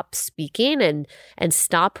stop speaking and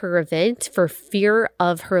stop her event for fear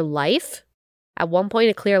of her life. At one point,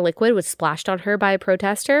 a clear liquid was splashed on her by a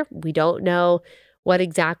protester. We don't know what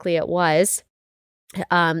exactly it was.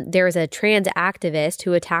 There was a trans activist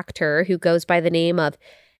who attacked her, who goes by the name of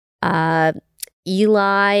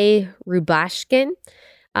Eli Rubashkin.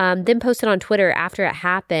 Then posted on Twitter after it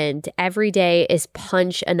happened, every day is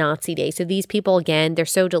Punch a Nazi Day. So these people, again, they're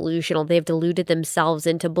so delusional. They've deluded themselves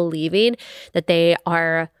into believing that they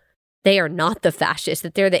are not the fascists,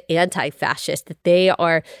 that they're the anti-fascists, that they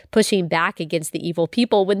are pushing back against the evil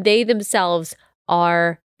people when they themselves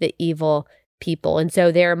are the evil people. And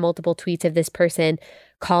so there are multiple tweets of this person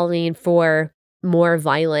calling for more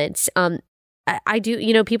violence. I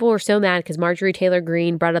do, people were so mad because Marjorie Taylor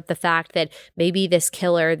Greene brought up the fact that maybe this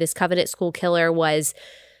killer, this Covenant School killer, was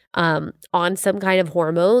on some kind of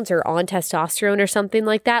hormones or on testosterone or something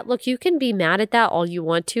like that. Look, you can be mad at that all you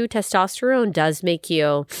want to. Testosterone does make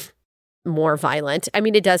you more violent. I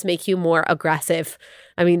mean, it does make you more aggressive.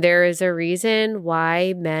 I mean, there is a reason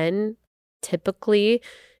why men typically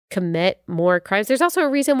commit more crimes. There's also a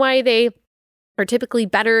reason why they are typically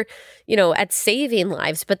better, at saving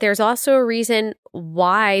lives. But there's also a reason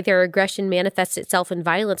why their aggression manifests itself in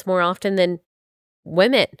violence more often than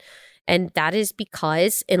women. And that is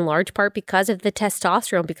in large part, because of the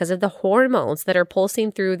testosterone, because of the hormones that are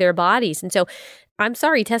pulsing through their bodies. And so, I'm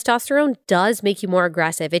sorry, testosterone does make you more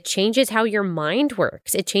aggressive. It changes how your mind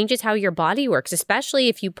works. It changes how your body works, especially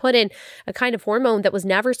if you put in a kind of hormone that was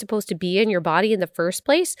never supposed to be in your body in the first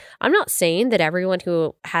place. I'm not saying that everyone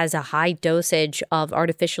who has a high dosage of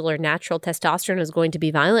artificial or natural testosterone is going to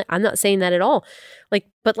be violent. I'm not saying that at all.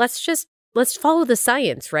 But let's follow the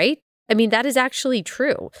science, right? I mean, that is actually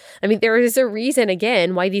true. I mean, there is a reason,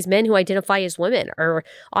 again, why these men who identify as women are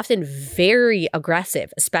often very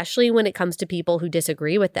aggressive, especially when it comes to people who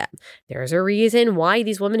disagree with them. There's a reason why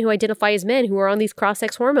these women who identify as men who are on these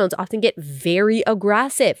cross-sex hormones often get very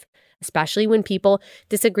aggressive, especially when people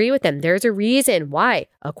disagree with them. There's a reason why,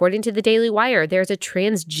 according to the Daily Wire, there's a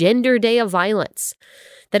Transgender Day of Violence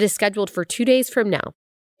that is scheduled for 2 days from now,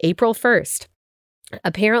 April 1st.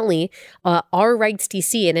 Apparently, Our Rights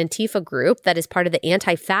DC, an Antifa group that is part of the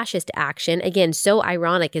anti-fascist action, again, so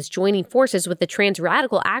ironic, is joining forces with the Trans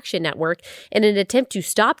Radical Action Network in an attempt to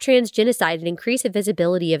stop trans genocide and increase the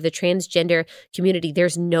visibility of the transgender community.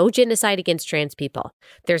 There's no genocide against trans people.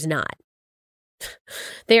 There's not.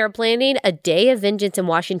 They are planning a day of vengeance in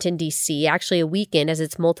Washington, D.C., actually a weekend as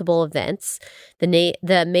it's multiple events. The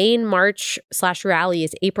main march/rally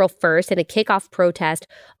is April 1st and a kickoff protest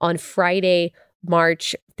on Friday,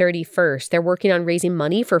 March 31st. They're working on raising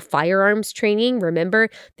money for firearms training. Remember,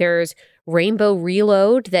 there's Rainbow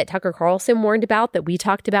Reload that Tucker Carlson warned about, that we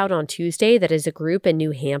talked about on Tuesday, that is a group in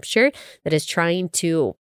New Hampshire that is trying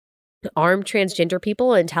to arm transgender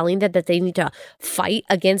people and telling them that they need to fight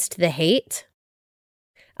against the hate.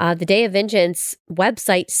 The Day of Vengeance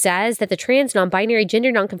website says that the trans, non-binary,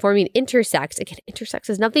 gender non-conforming, intersex, again, intersex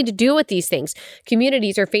has nothing to do with these things,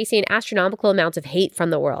 communities are facing astronomical amounts of hate from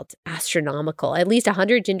the world. Astronomical. At least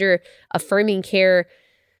 100 gender-affirming care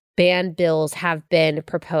ban bills have been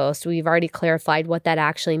proposed. We've already clarified what that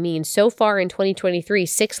actually means. So far in 2023,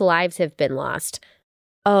 6 lives have been lost.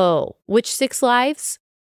 Oh, which 6 lives?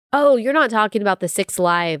 Oh, you're not talking about the 6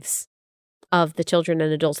 lives of the children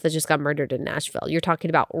and adults that just got murdered in Nashville. You're talking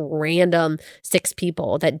about random 6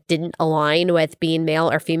 people that didn't align with being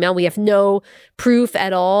male or female. We have no proof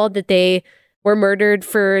at all that they were murdered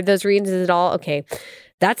for those reasons at all. Okay,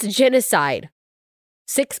 that's genocide.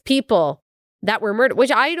 6 people that were murdered,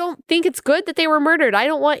 which I don't think it's good that they were murdered. I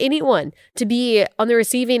don't want anyone to be on the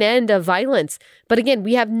receiving end of violence. But again,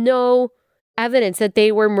 we have no evidence that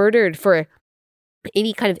they were murdered for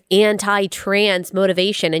any kind of anti-trans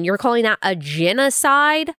motivation. And you're calling that a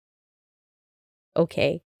genocide?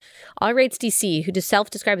 Okay. All Rights DC, who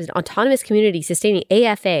self-describes as an autonomous community sustaining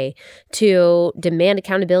AFA to demand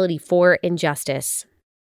accountability for injustice.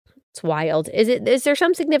 It's wild. Is there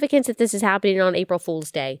some significance that this is happening on April Fool's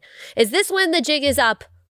Day? Is this when the jig is up?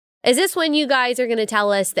 Is this when you guys are going to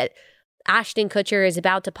tell us that Ashton Kutcher is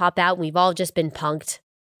about to pop out and we've all just been punked?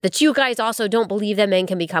 That you guys also don't believe that men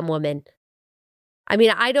can become women? I mean,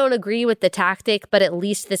 I don't agree with the tactic, but at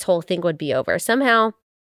least this whole thing would be over. Somehow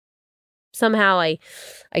I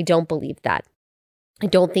don't believe that. I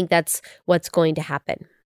don't think that's what's going to happen.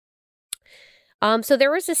 So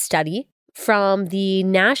there was a study from the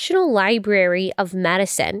National Library of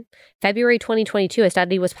Medicine, February 2022. A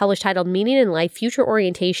study was published titled Meaning in Life, Future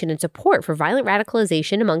Orientation and Support for Violent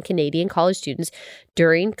Radicalization Among Canadian College Students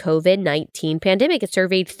During COVID-19 Pandemic. It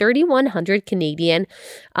surveyed 3,100 Canadian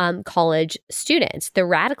college students. The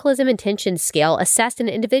Radicalism Intention Scale assessed an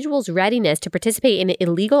individual's readiness to participate in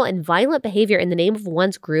illegal and violent behavior in the name of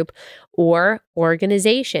one's group or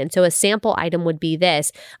organization. So a sample item would be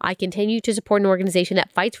this: I continue to support an organization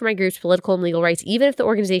that fights for my group's political and legal rights, even if the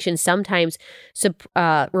organization sometimes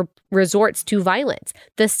resorts to violence.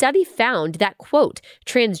 The study found that, quote,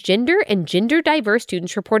 transgender and gender diverse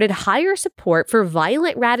students reported higher support for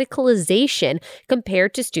violent radicalization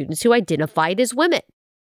compared to students who identified as women.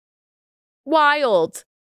 Wild.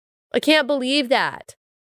 I can't believe that.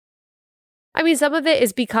 I mean, some of it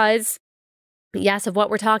is because, yes, of what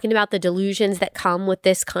we're talking about, the delusions that come with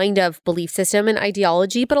this kind of belief system and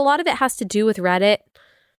ideology, but a lot of it has to do with Reddit,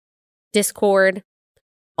 Discord,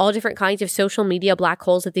 all different kinds of social media black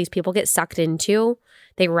holes that these people get sucked into.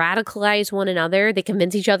 They radicalize one another. They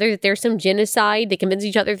convince each other that there's some genocide. They convince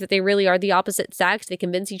each other that they really are the opposite sex. They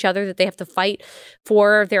convince each other that they have to fight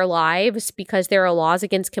for their lives because there are laws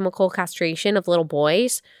against chemical castration of little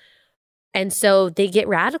boys. And so they get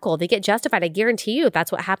radical. They get justified. I guarantee you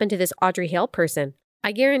that's what happened to this Audrey Hale person.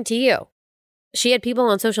 I guarantee you. She had people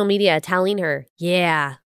on social media telling her,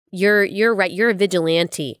 yeah, you're right. You're a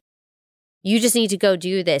vigilante. You just need to go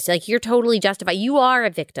do this. Like, you're totally justified. You are a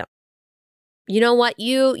victim. You know what?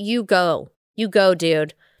 You go,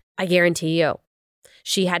 dude. I guarantee you.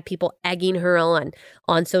 She had people egging her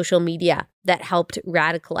on social media that helped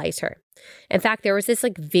radicalize her. In fact, there was this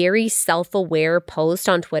like very self-aware post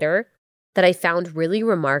on Twitter that I found really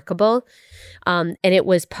remarkable. And it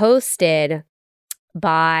was posted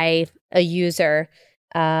by a user,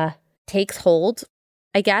 Takes Hold,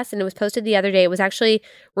 I guess, and it was posted the other day. It was actually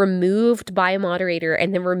removed by a moderator,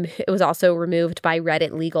 and then it was also removed by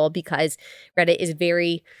Reddit Legal because Reddit is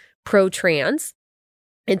very pro-trans.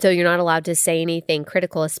 And so you're not allowed to say anything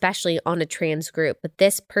critical, especially on a trans group. But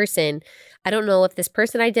this person, I don't know if this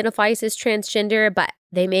person identifies as transgender, but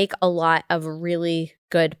they make a lot of really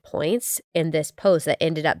good points in this post that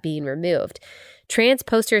ended up being removed. Trans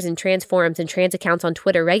posters and trans forums and trans accounts on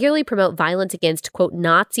Twitter regularly promote violence against, quote,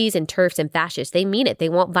 Nazis and TERFs and fascists. They mean it. They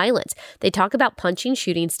want violence. They talk about punching,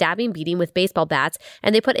 shooting, stabbing, beating with baseball bats,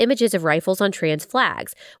 and they put images of rifles on trans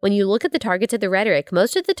flags. When you look at the targets of the rhetoric,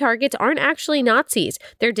 most of the targets aren't actually Nazis.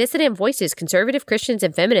 They're dissident voices, conservative Christians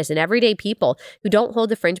and feminists, and everyday people who don't hold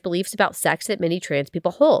the fringe beliefs about sex that many trans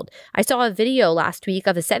people hold. I saw a video last week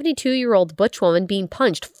of a 72-year-old butch woman being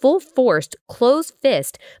punched full force, closed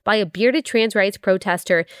fist, by a bearded trans rights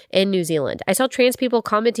protester in New Zealand. I saw trans people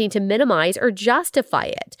commenting to minimize or justify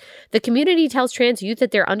it. The community tells trans youth that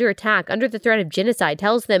they're under attack, under the threat of genocide,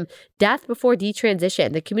 tells them death before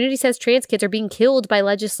detransition. The community says trans kids are being killed by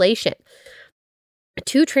legislation.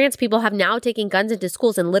 2 trans people have now taken guns into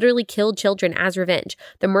schools and literally killed children as revenge.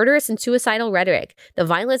 The murderous and suicidal rhetoric, the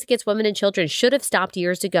violence against women and children should have stopped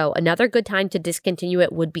years ago. Another good time to discontinue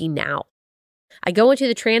it would be now. I go into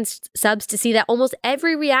the trans subs to see that almost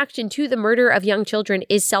every reaction to the murder of young children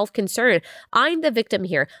is self-concern. I'm the victim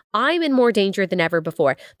here. I'm in more danger than ever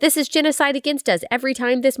before. This is genocide against us. Every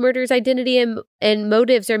time this murder's identity and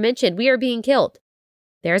motives are mentioned, we are being killed.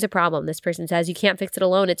 There's a problem. This person says you can't fix it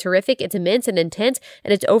alone. It's horrific, it's immense and intense,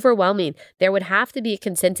 and it's overwhelming. There would have to be a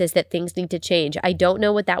consensus that things need to change. I don't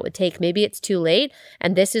know what that would take. Maybe it's too late,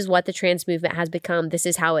 and this is what the trans movement has become. This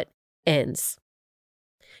is how it ends.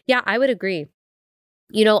 Yeah, I would agree.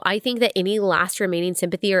 You know, I think that any last remaining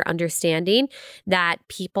sympathy or understanding that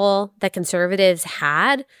conservatives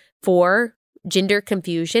had for gender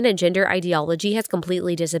confusion and gender ideology has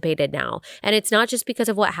completely dissipated now. And it's not just because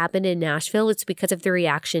of what happened in Nashville, it's because of the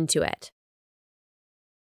reaction to it.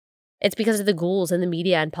 It's because of the ghouls and the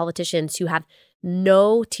media and politicians who have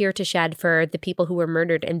no tear to shed for the people who were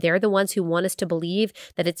murdered. And they're the ones who want us to believe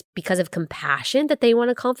that it's because of compassion that they want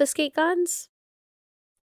to confiscate guns.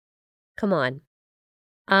 Come on.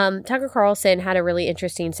 Tucker Carlson had a really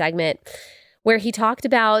interesting segment where he talked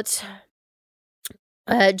about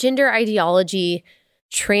gender ideology,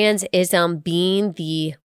 transism being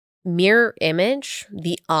the mirror image,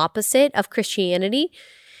 the opposite of Christianity.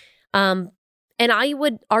 And I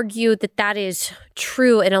would argue that that is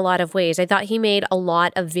true in a lot of ways. I thought he made a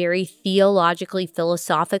lot of very theologically,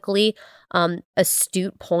 philosophically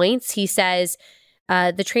astute points. He says,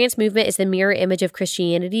 the trans movement is the mirror image of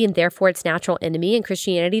Christianity and therefore its natural enemy. In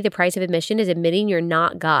Christianity, the price of admission is admitting you're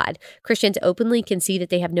not God. Christians openly concede that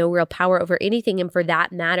they have no real power over anything and for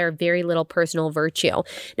that matter, very little personal virtue.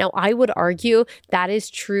 Now, I would argue that is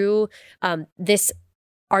true. This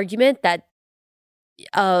argument that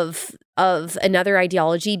of another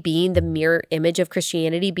ideology being the mirror image of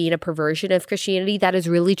Christianity, being a perversion of Christianity, that is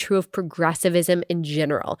really true of progressivism in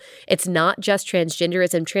general. It's not just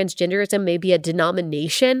transgenderism. Transgenderism may be a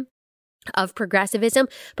denomination of progressivism,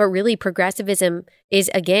 but really progressivism is,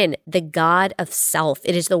 again, the God of self.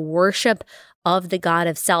 It is the worship of the God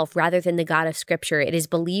of self rather than the God of Scripture. It is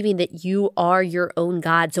believing that you are your own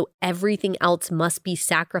God, so everything else must be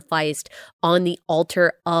sacrificed on the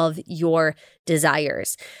altar of your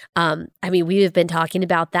desires. We have been talking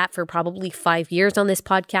about that for probably 5 years on this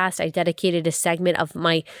podcast. I dedicated a segment of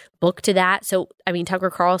my book to that. So,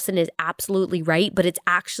 Tucker Carlson is absolutely right, but it's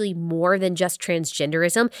actually more than just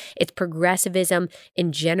transgenderism. It's progressivism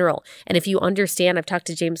in general. And if you understand, I've talked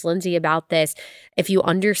to James Lindsay about this, if you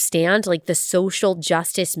understand like the social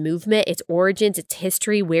justice movement, its origins, its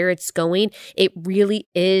history, where it's going, it really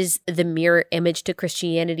is the mirror image to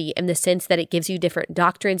Christianity in the sense that it gives you different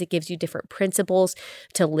doctrines, it gives you different principles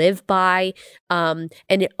to live by, and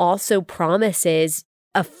it also promises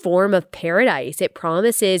a form of paradise. It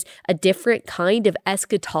promises a different kind of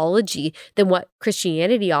eschatology than what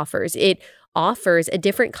Christianity offers. It offers a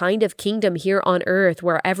different kind of kingdom here on earth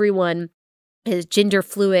where everyone is gender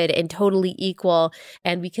fluid and totally equal,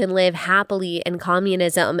 and we can live happily in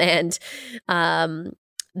communism, and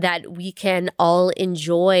that we can all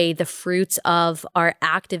enjoy the fruits of our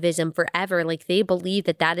activism forever. Like, they believe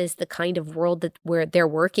that that is the kind of world that they're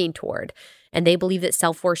working toward. And they believe that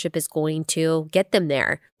self-worship is going to get them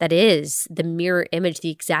there. That is the mirror image, the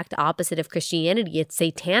exact opposite of Christianity. It's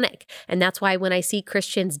satanic. And that's why when I see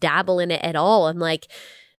Christians dabble in it at all, I'm like,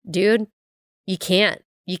 dude, you can't.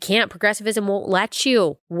 You can't. Progressivism won't let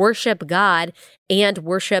you worship God and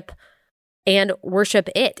worship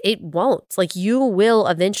it. It won't. Like, you will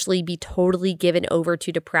eventually be totally given over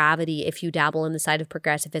to depravity if you dabble in the side of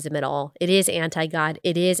progressivism at all. It is anti-God.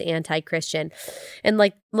 It is anti-Christian. And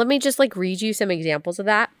let me just read you some examples of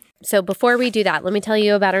that. So before we do that, let me tell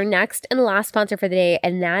you about our next and last sponsor for the day,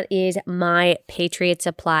 and that is My Patriot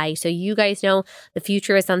Supply. So you guys know the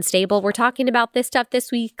future is unstable. We're talking about this stuff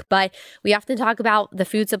this week, but we often talk about the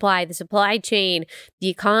food supply, the supply chain, the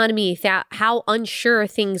economy, how unsure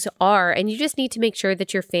things are, and you just need to make sure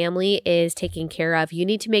that your family is taken care of. You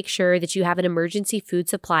need to make sure that you have an emergency food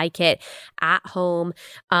supply kit at home,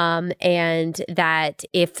 and that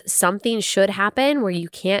if something should happen where you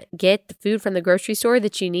can't get the food from the grocery store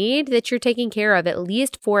that you need, that you're taking care of at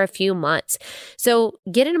least for a few months. So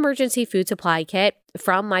get an emergency food supply kit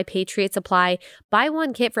from My Patriot Supply. Buy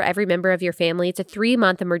one kit for every member of your family. It's a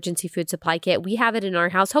 3-month emergency food supply kit. We have it in our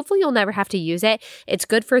house. Hopefully you'll never have to use it. It's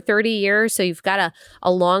good for 30 years, so you've got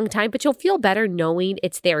a long time, but you'll feel better knowing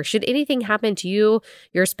it's there. Should anything happen to you,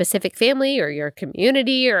 your specific family or your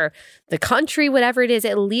community or the country, whatever it is,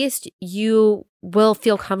 at least you will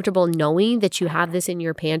feel comfortable knowing that you have this in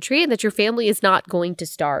your pantry and that your family is not going to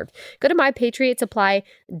starve. Go to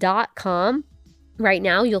mypatriotsupply.com. Right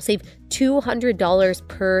now, you'll save $200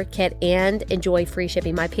 per kit and enjoy free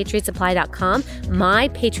shipping. MyPatriotSupply.com,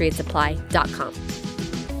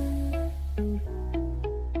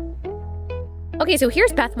 MyPatriotSupply.com. Okay, so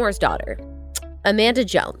here's Beth Moore's daughter, Amanda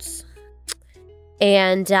Jones.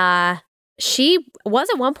 And she was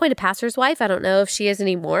at one point a pastor's wife. I don't know if she is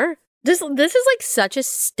anymore. This is such a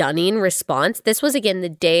stunning response. This was, again, the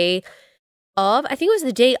day of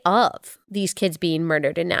these kids being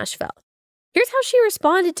murdered in Nashville. Here's how she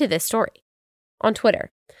responded to this story on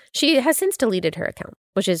Twitter. She has since deleted her account,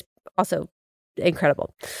 which is also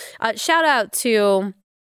incredible. Shout out to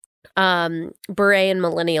Beret and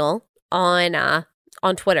Millennial on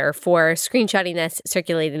on Twitter for screenshotting this,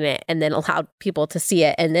 circulating it, and then allowed people to see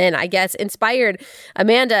it. And then I guess inspired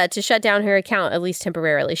Amanda to shut down her account, at least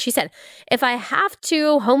temporarily. She said, "If I have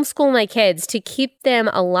to homeschool my kids to keep them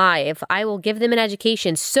alive, I will give them an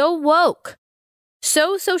education so woke,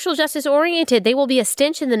 so social justice oriented, they will be a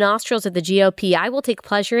stench in the nostrils of the GOP. I will take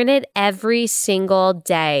pleasure in it every single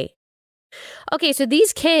day." Okay, so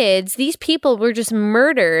these kids, these people were just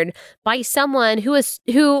murdered by someone who was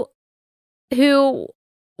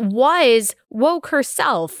woke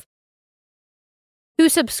herself, who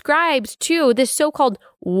subscribes to this so-called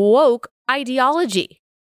woke ideology.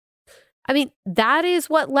 I mean, that is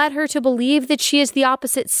what led her to believe that she is the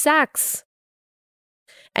opposite sex.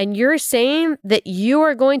 And you're saying that you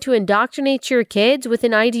are going to indoctrinate your kids with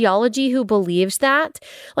an ideology who believes that?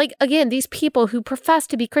 Like, again, these people who profess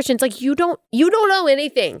to be Christians, like, you don't know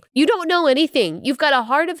anything. You don't know anything. You've got a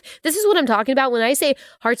heart of, this is what I'm talking about when I say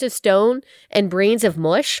hearts of stone and brains of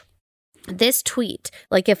mush. This tweet,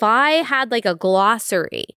 like if I had like a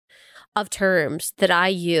glossary of terms that I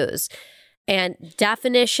use and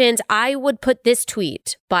definitions, I would put this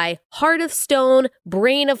tweet by Heart of Stone,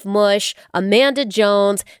 Brain of Mush, Amanda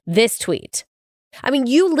Jones, this tweet. I mean,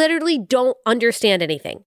 you literally don't understand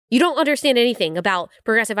anything. You don't understand anything about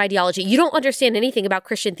progressive ideology. You don't understand anything about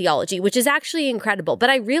Christian theology, which is actually incredible. But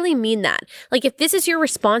I really mean that. Like, if this is your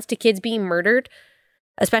response to kids being murdered,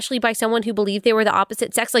 especially by someone who believed they were the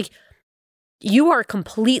opposite sex, like, you are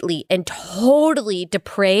completely and totally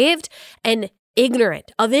depraved and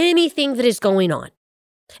ignorant of anything that is going on.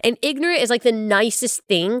 And ignorant is like the nicest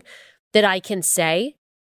thing that I can say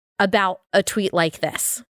about a tweet like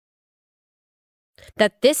this.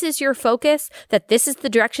 That this is your focus, that this is the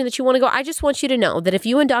direction that you want to go. I just want you to know that if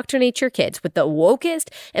you indoctrinate your kids with the wokest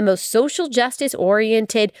and most social justice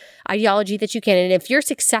oriented ideology that you can, and if you're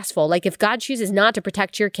successful, like if God chooses not to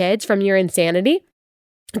protect your kids from your insanity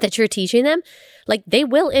that you're teaching them, like they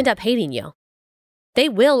will end up hating you. They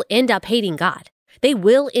will end up hating God. They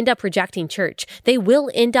will end up rejecting church. They will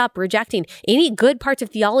end up rejecting any good parts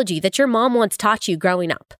of theology that your mom once taught you growing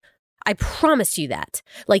up. I promise you that.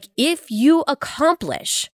 Like, if you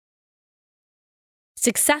accomplish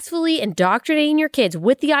successfully indoctrinating your kids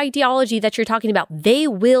with the ideology that you're talking about, they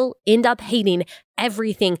will end up hating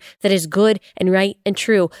everything that is good and right and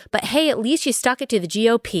true. But hey, at least you stuck it to the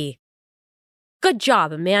GOP. Good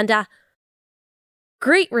job, Amanda.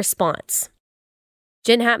 Great response.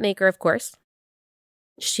 Jen Hatmaker, of course,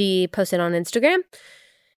 she posted on Instagram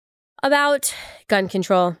about gun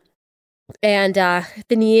control and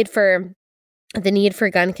the need for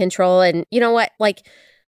gun control. And you know what? Like,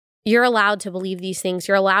 you're allowed to believe these things.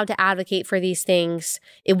 You're allowed to advocate for these things.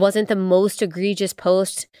 It wasn't the most egregious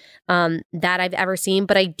post that I've ever seen,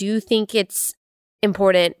 but I do think it's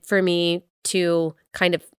important for me to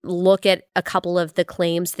kind of look at a couple of the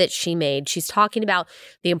claims that she made. She's talking about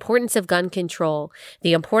the importance of gun control,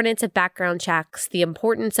 the importance of background checks, the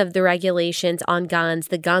importance of the regulations on guns.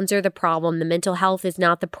 The guns are the problem. The mental health is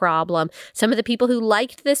not the problem. Some of the people who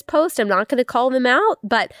liked this post, I'm not going to call them out,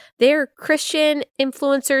 but they're Christian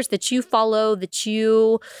influencers that you follow, that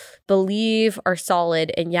you believe are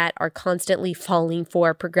solid, and yet are constantly falling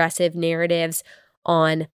for progressive narratives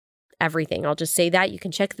on everything. I'll just say that. You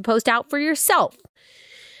can check the post out for yourself.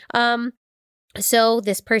 So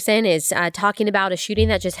this person is talking about a shooting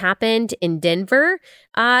that just happened in Denver.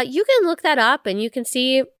 You can look that up and you can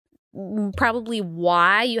see probably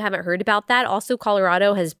why you haven't heard about that. Also,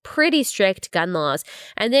 Colorado has pretty strict gun laws.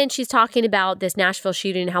 And then she's talking about this Nashville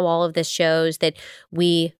shooting and how all of this shows that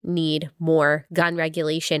we need more gun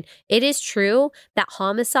regulation. It is true that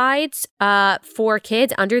homicides for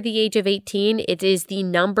kids under the age of 18, it is the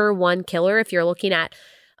number one killer. If you're looking at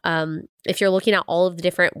all of the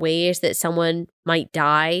different ways that someone might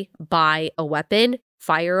die by a weapon,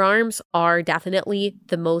 firearms are definitely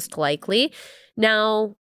the most likely.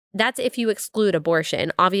 Now, that's if you exclude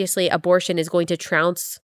abortion. Obviously, abortion is going to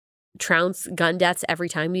trounce gun deaths every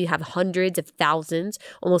time. You have hundreds of thousands,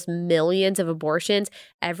 almost millions of abortions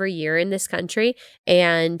every year in this country.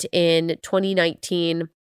 And in 2019,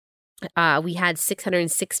 we had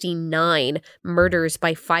 669 murders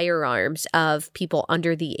by firearms of people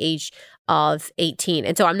under the age of 18.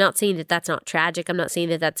 And so I'm not saying that that's not tragic. I'm not saying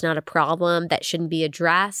that that's not a problem that shouldn't be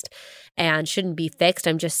addressed and shouldn't be fixed.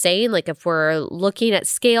 I'm just saying, like, if we're looking at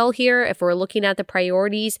scale here, if we're looking at the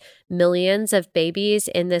priorities, millions of babies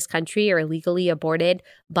in this country are illegally aborted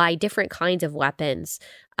by different kinds of weapons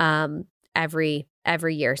every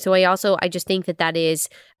year. So I just think that is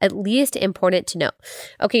at least important to know.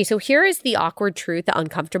 Okay, so here is the awkward truth, the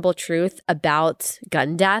uncomfortable truth about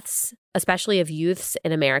gun deaths, especially of youths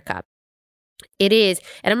in America. It is.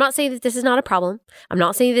 And I'm not saying that this is not a problem. I'm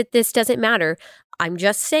not saying that this doesn't matter. I'm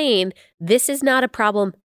just saying this is not a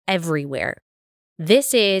problem everywhere.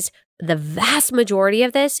 The vast majority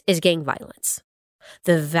of this is gang violence.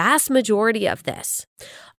 The vast majority of this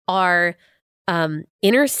are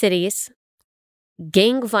inner cities,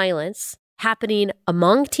 gang violence happening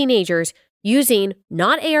among teenagers using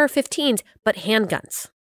not AR-15s, but handguns.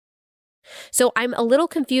 So I'm a little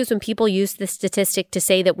confused when people use this statistic to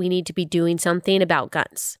say that we need to be doing something about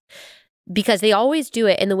guns, because they always do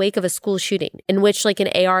it in the wake of a school shooting in which like an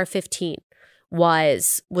AR-15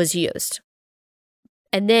 was used.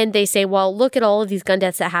 And then they say, well, look at all of these gun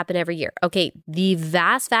deaths that happen every year. Okay, the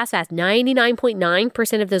vast,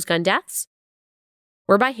 99.9% of those gun deaths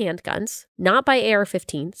were by handguns, not by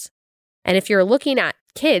AR-15s. And if you're looking at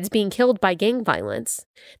kids being killed by gang violence,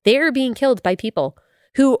 they're being killed by people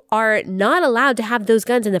who are not allowed to have those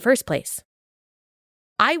guns in the first place.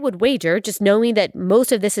 I would wager, just knowing that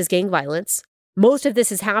most of this is gang violence, most of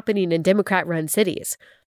this is happening in Democrat-run cities,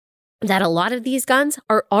 that a lot of these guns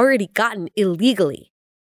are already gotten illegally.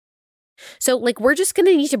 So, we're just going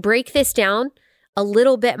to need to break this down a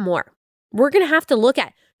little bit more. We're going to have to look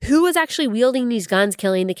at who is actually wielding these guns,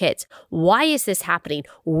 killing the kids. Why is this happening?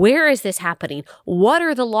 Where is this happening? What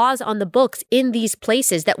are the laws on the books in these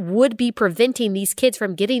places that would be preventing these kids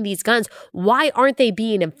from getting these guns? Why aren't they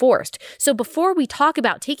being enforced? So before we talk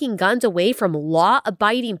about taking guns away from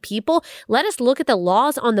law-abiding people, let us look at the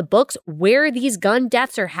laws on the books where these gun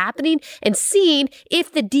deaths are happening and seeing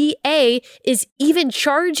if the DA is even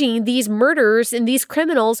charging these murderers and these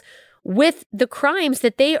criminals with the crimes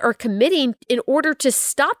that they are committing in order to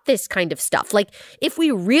stop this kind of stuff. If we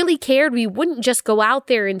really cared, we wouldn't just go out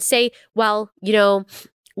there and say, well,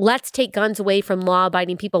 let's take guns away from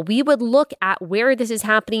law-abiding people. We would look at where this is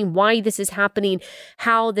happening, why this is happening,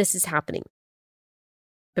 how this is happening.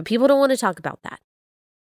 But people don't want to talk about that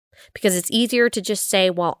because it's easier to just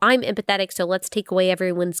say, well, I'm empathetic, so let's take away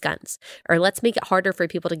everyone's guns, or let's make it harder for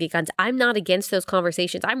people to get guns. I'm not against those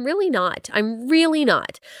conversations. I'm really not.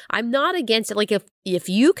 I'm not against it. If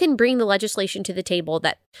you can bring the legislation to the table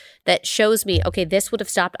that shows me, okay, this would have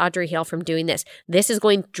stopped Audrey Hale from doing this. This is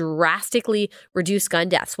going to drastically reduce gun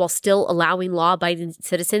deaths while still allowing law-abiding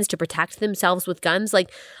citizens to protect themselves with guns.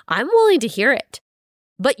 I'm willing to hear it.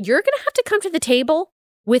 But you're going to have to come to the table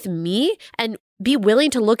with me and be willing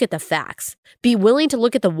to look at the facts, be willing to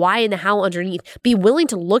look at the why and the how underneath, be willing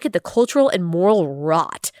to look at the cultural and moral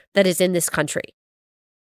rot that is in this country.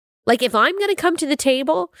 If I'm going to come to the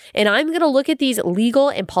table and I'm going to look at these legal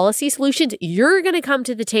and policy solutions, you're going to come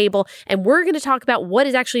to the table and we're going to talk about what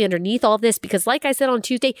is actually underneath all of this, because like I said on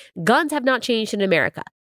Tuesday, guns have not changed in America.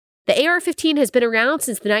 The AR-15 has been around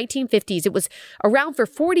since the 1950s. It was around for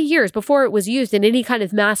 40 years before it was used in any kind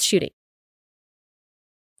of mass shooting.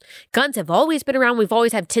 Guns have always been around. We've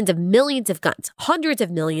always had tens of millions of guns, hundreds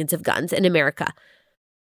of millions of guns in America.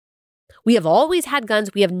 We have always had guns.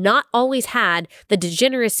 We have not always had the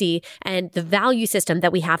degeneracy and the value system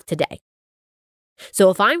that we have today. So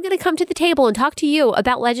if I'm going to come to the table and talk to you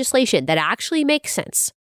about legislation that actually makes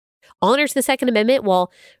sense, honors the Second Amendment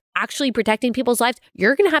while actually protecting people's lives,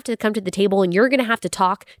 you're going to have to come to the table and you're going to have to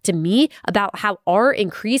talk to me about how our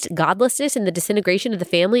increased godlessness and the disintegration of the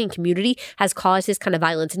family and community has caused this kind of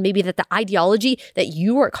violence. And maybe that the ideology that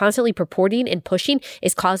you are constantly purporting and pushing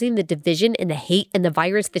is causing the division and the hate and the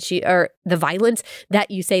violence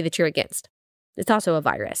that you say that you're against. It's also a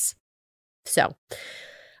virus. So,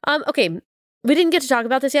 okay, we didn't get to talk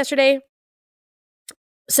about this yesterday.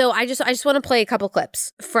 So I just want to play a couple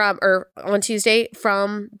clips on Tuesday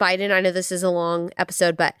from Biden. I know this is a long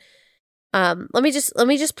episode, but let me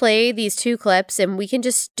just play these two clips and we can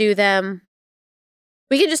just do them.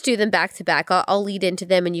 We can just do them back to back. I'll lead into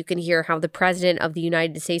them and you can hear how the president of the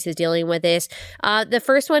United States is dealing with this. The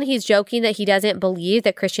first one, he's joking that he doesn't believe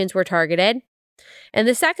that Christians were targeted. And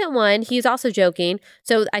the second one, he's also joking.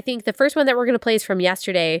 So I think the first one that we're going to play is from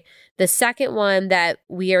yesterday. The second one that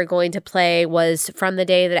we are going to play was from the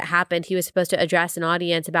day that it happened. He was supposed to address an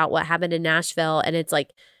audience about what happened in Nashville. And it's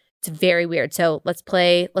very weird. So let's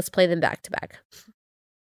play them back to back.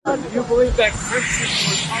 Do you believe that Christians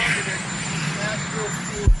were targeted in Nashville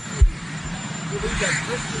school shooting? Do you believe that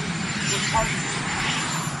Christians were targeted?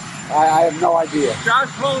 I have no idea. Josh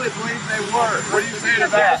Foley believes they were. What do you say to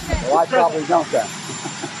that? Well, I probably don't then.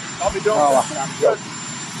 Probably don't. No, I'm joking.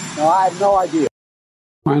 No, I have no idea.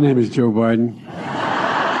 My name is Joe Biden.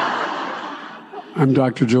 I'm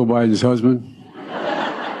Dr. Joe Biden's husband.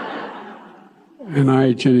 And I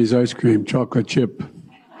ate Jenny's ice cream, chocolate chip.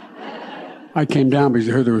 I came down because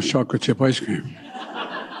I heard there was chocolate chip ice cream.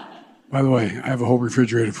 By the way, I have a whole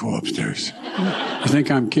refrigerator full upstairs. You think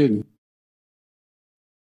I'm kidding?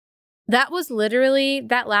 That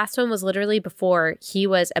last one was literally before he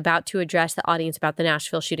was about to address the audience about the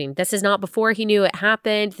Nashville shooting. This is not before he knew it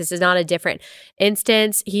happened. This is not a different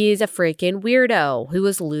instance. He's a freaking weirdo who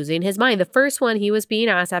was losing his mind. The first one, he was being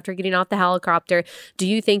asked after getting off the helicopter, do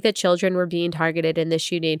you think that children were being targeted in this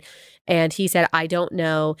shooting? And he said, I don't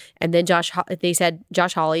know. And then they said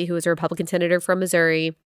Josh Hawley, who was a Republican senator from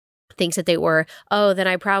Missouri, thinks that they were. Oh, then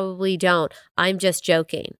I probably don't. I'm just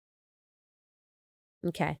joking.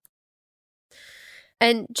 Okay.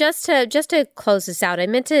 And just to close this out, I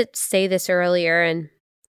meant to say this earlier and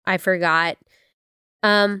I forgot.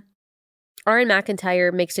 Aaron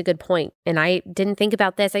McIntyre makes a good point, and I didn't think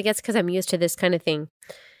about this, I guess because I'm used to this kind of thing.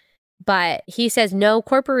 But he says, no,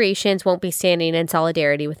 corporations won't be standing in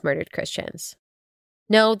solidarity with murdered Christians.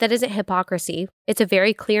 No, that isn't hypocrisy. It's a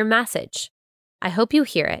very clear message. I hope you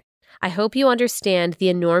hear it. I hope you understand the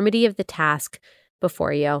enormity of the task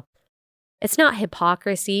before you. It's not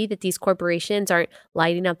hypocrisy that these corporations aren't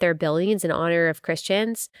lighting up their buildings in honor of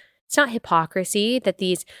Christians. It's not hypocrisy that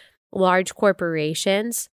these large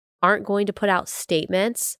corporations aren't going to put out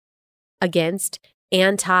statements against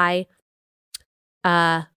anti-Christian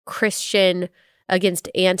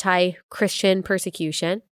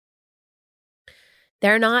persecution.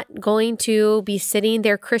 They're not going to be sitting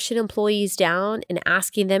their Christian employees down and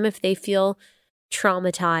asking them if they feel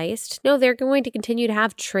traumatized. No, they're going to continue to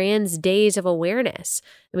have trans days of awareness.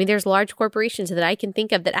 I mean, there's large corporations that I can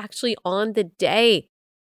think of that actually on the day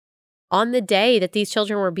that these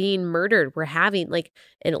children were being murdered, we're having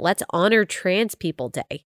and let's honor trans people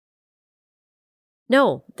day.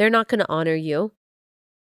 No, they're not going to honor you.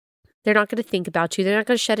 They're not going to think about you. They're not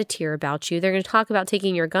going to shed a tear about you. They're going to talk about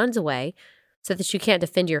taking your guns away so that you can't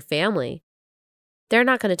defend your family. They're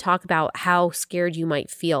not going to talk about how scared you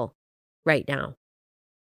might feel right now.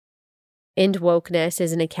 End Wokeness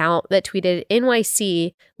is an account that tweeted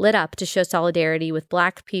NYC lit up to show solidarity with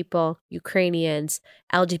Black people, Ukrainians,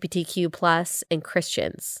 LGBTQ+, and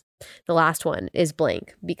Christians. The last one is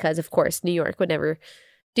blank because, of course, New York would never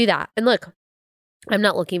do that. And look, I'm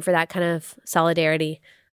not looking for that kind of solidarity.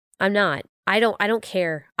 I'm not. I don't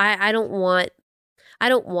care. I don't want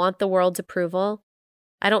the world's approval.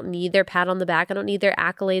 I don't need their pat on the back. I don't need their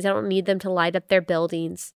accolades. I don't need them to light up their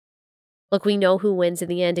buildings. Look, we know who wins in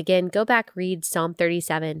the end. Again, go back, read Psalm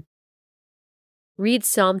 37. Read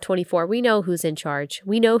Psalm 24. We know who's in charge.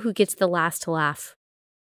 We know who gets the last to laugh.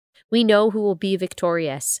 We know who will be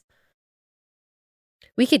victorious.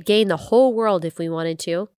 We could gain the whole world if we wanted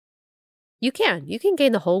to. You can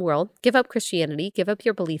gain the whole world, give up Christianity, give up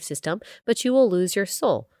your belief system, but you will lose your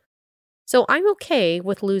soul. So I'm okay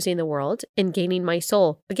with losing the world and gaining my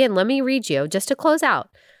soul. Again, let me read you just to close out.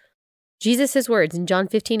 Jesus' words in John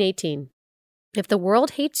 15:18. If the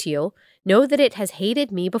world hates you, know that it has hated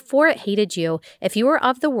me before it hated you. If you were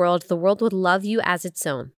of the world would love you as its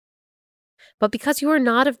own. But because you are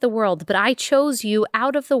not of the world, but I chose you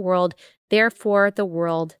out of the world, therefore the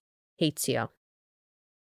world hates you.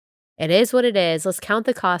 It is what it is. Let's count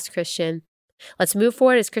the cost, Christian. Let's move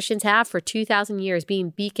forward as Christians have for 2,000 years,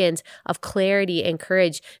 being beacons of clarity and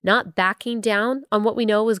courage, not backing down on what we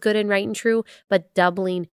know is good and right and true, but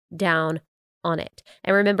doubling down on it.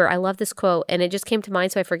 And remember, I love this quote, and it just came to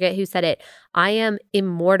mind, so I forget who said it. I am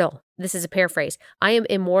immortal. This is a paraphrase. I am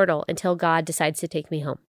immortal until God decides to take me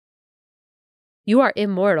home. You are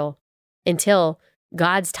immortal until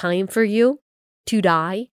God's time for you to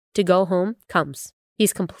die, to go home, comes.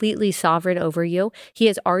 He's completely sovereign over you. He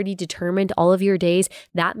has already determined all of your days.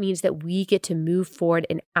 That means that we get to move forward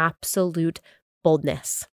in absolute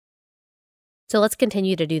boldness. So let's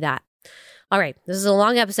continue to do that. All right, this is a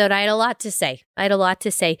long episode. I had a lot to say.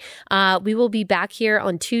 We will be back here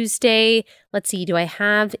on Tuesday. Let's see, do I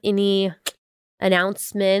have any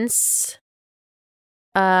announcements?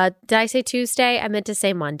 Did I say Tuesday? I meant to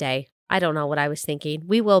say Monday. I don't know what I was thinking.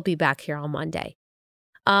 We will be back here on Monday.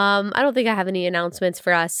 I don't think I have any announcements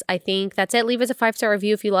for us. I think that's it. Leave us a 5-star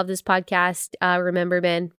review if you love this podcast. Remember,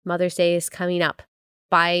 men, Mother's Day is coming up.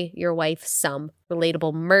 Buy your wife some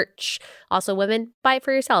relatable merch. Also, women, buy it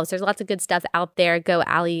for yourselves. There's lots of good stuff out there. Go to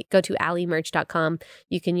alliemerch.com.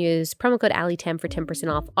 You can use promo code Allie10 for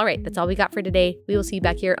 10% off. All right, that's all we got for today. We will see you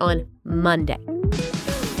back here on Monday.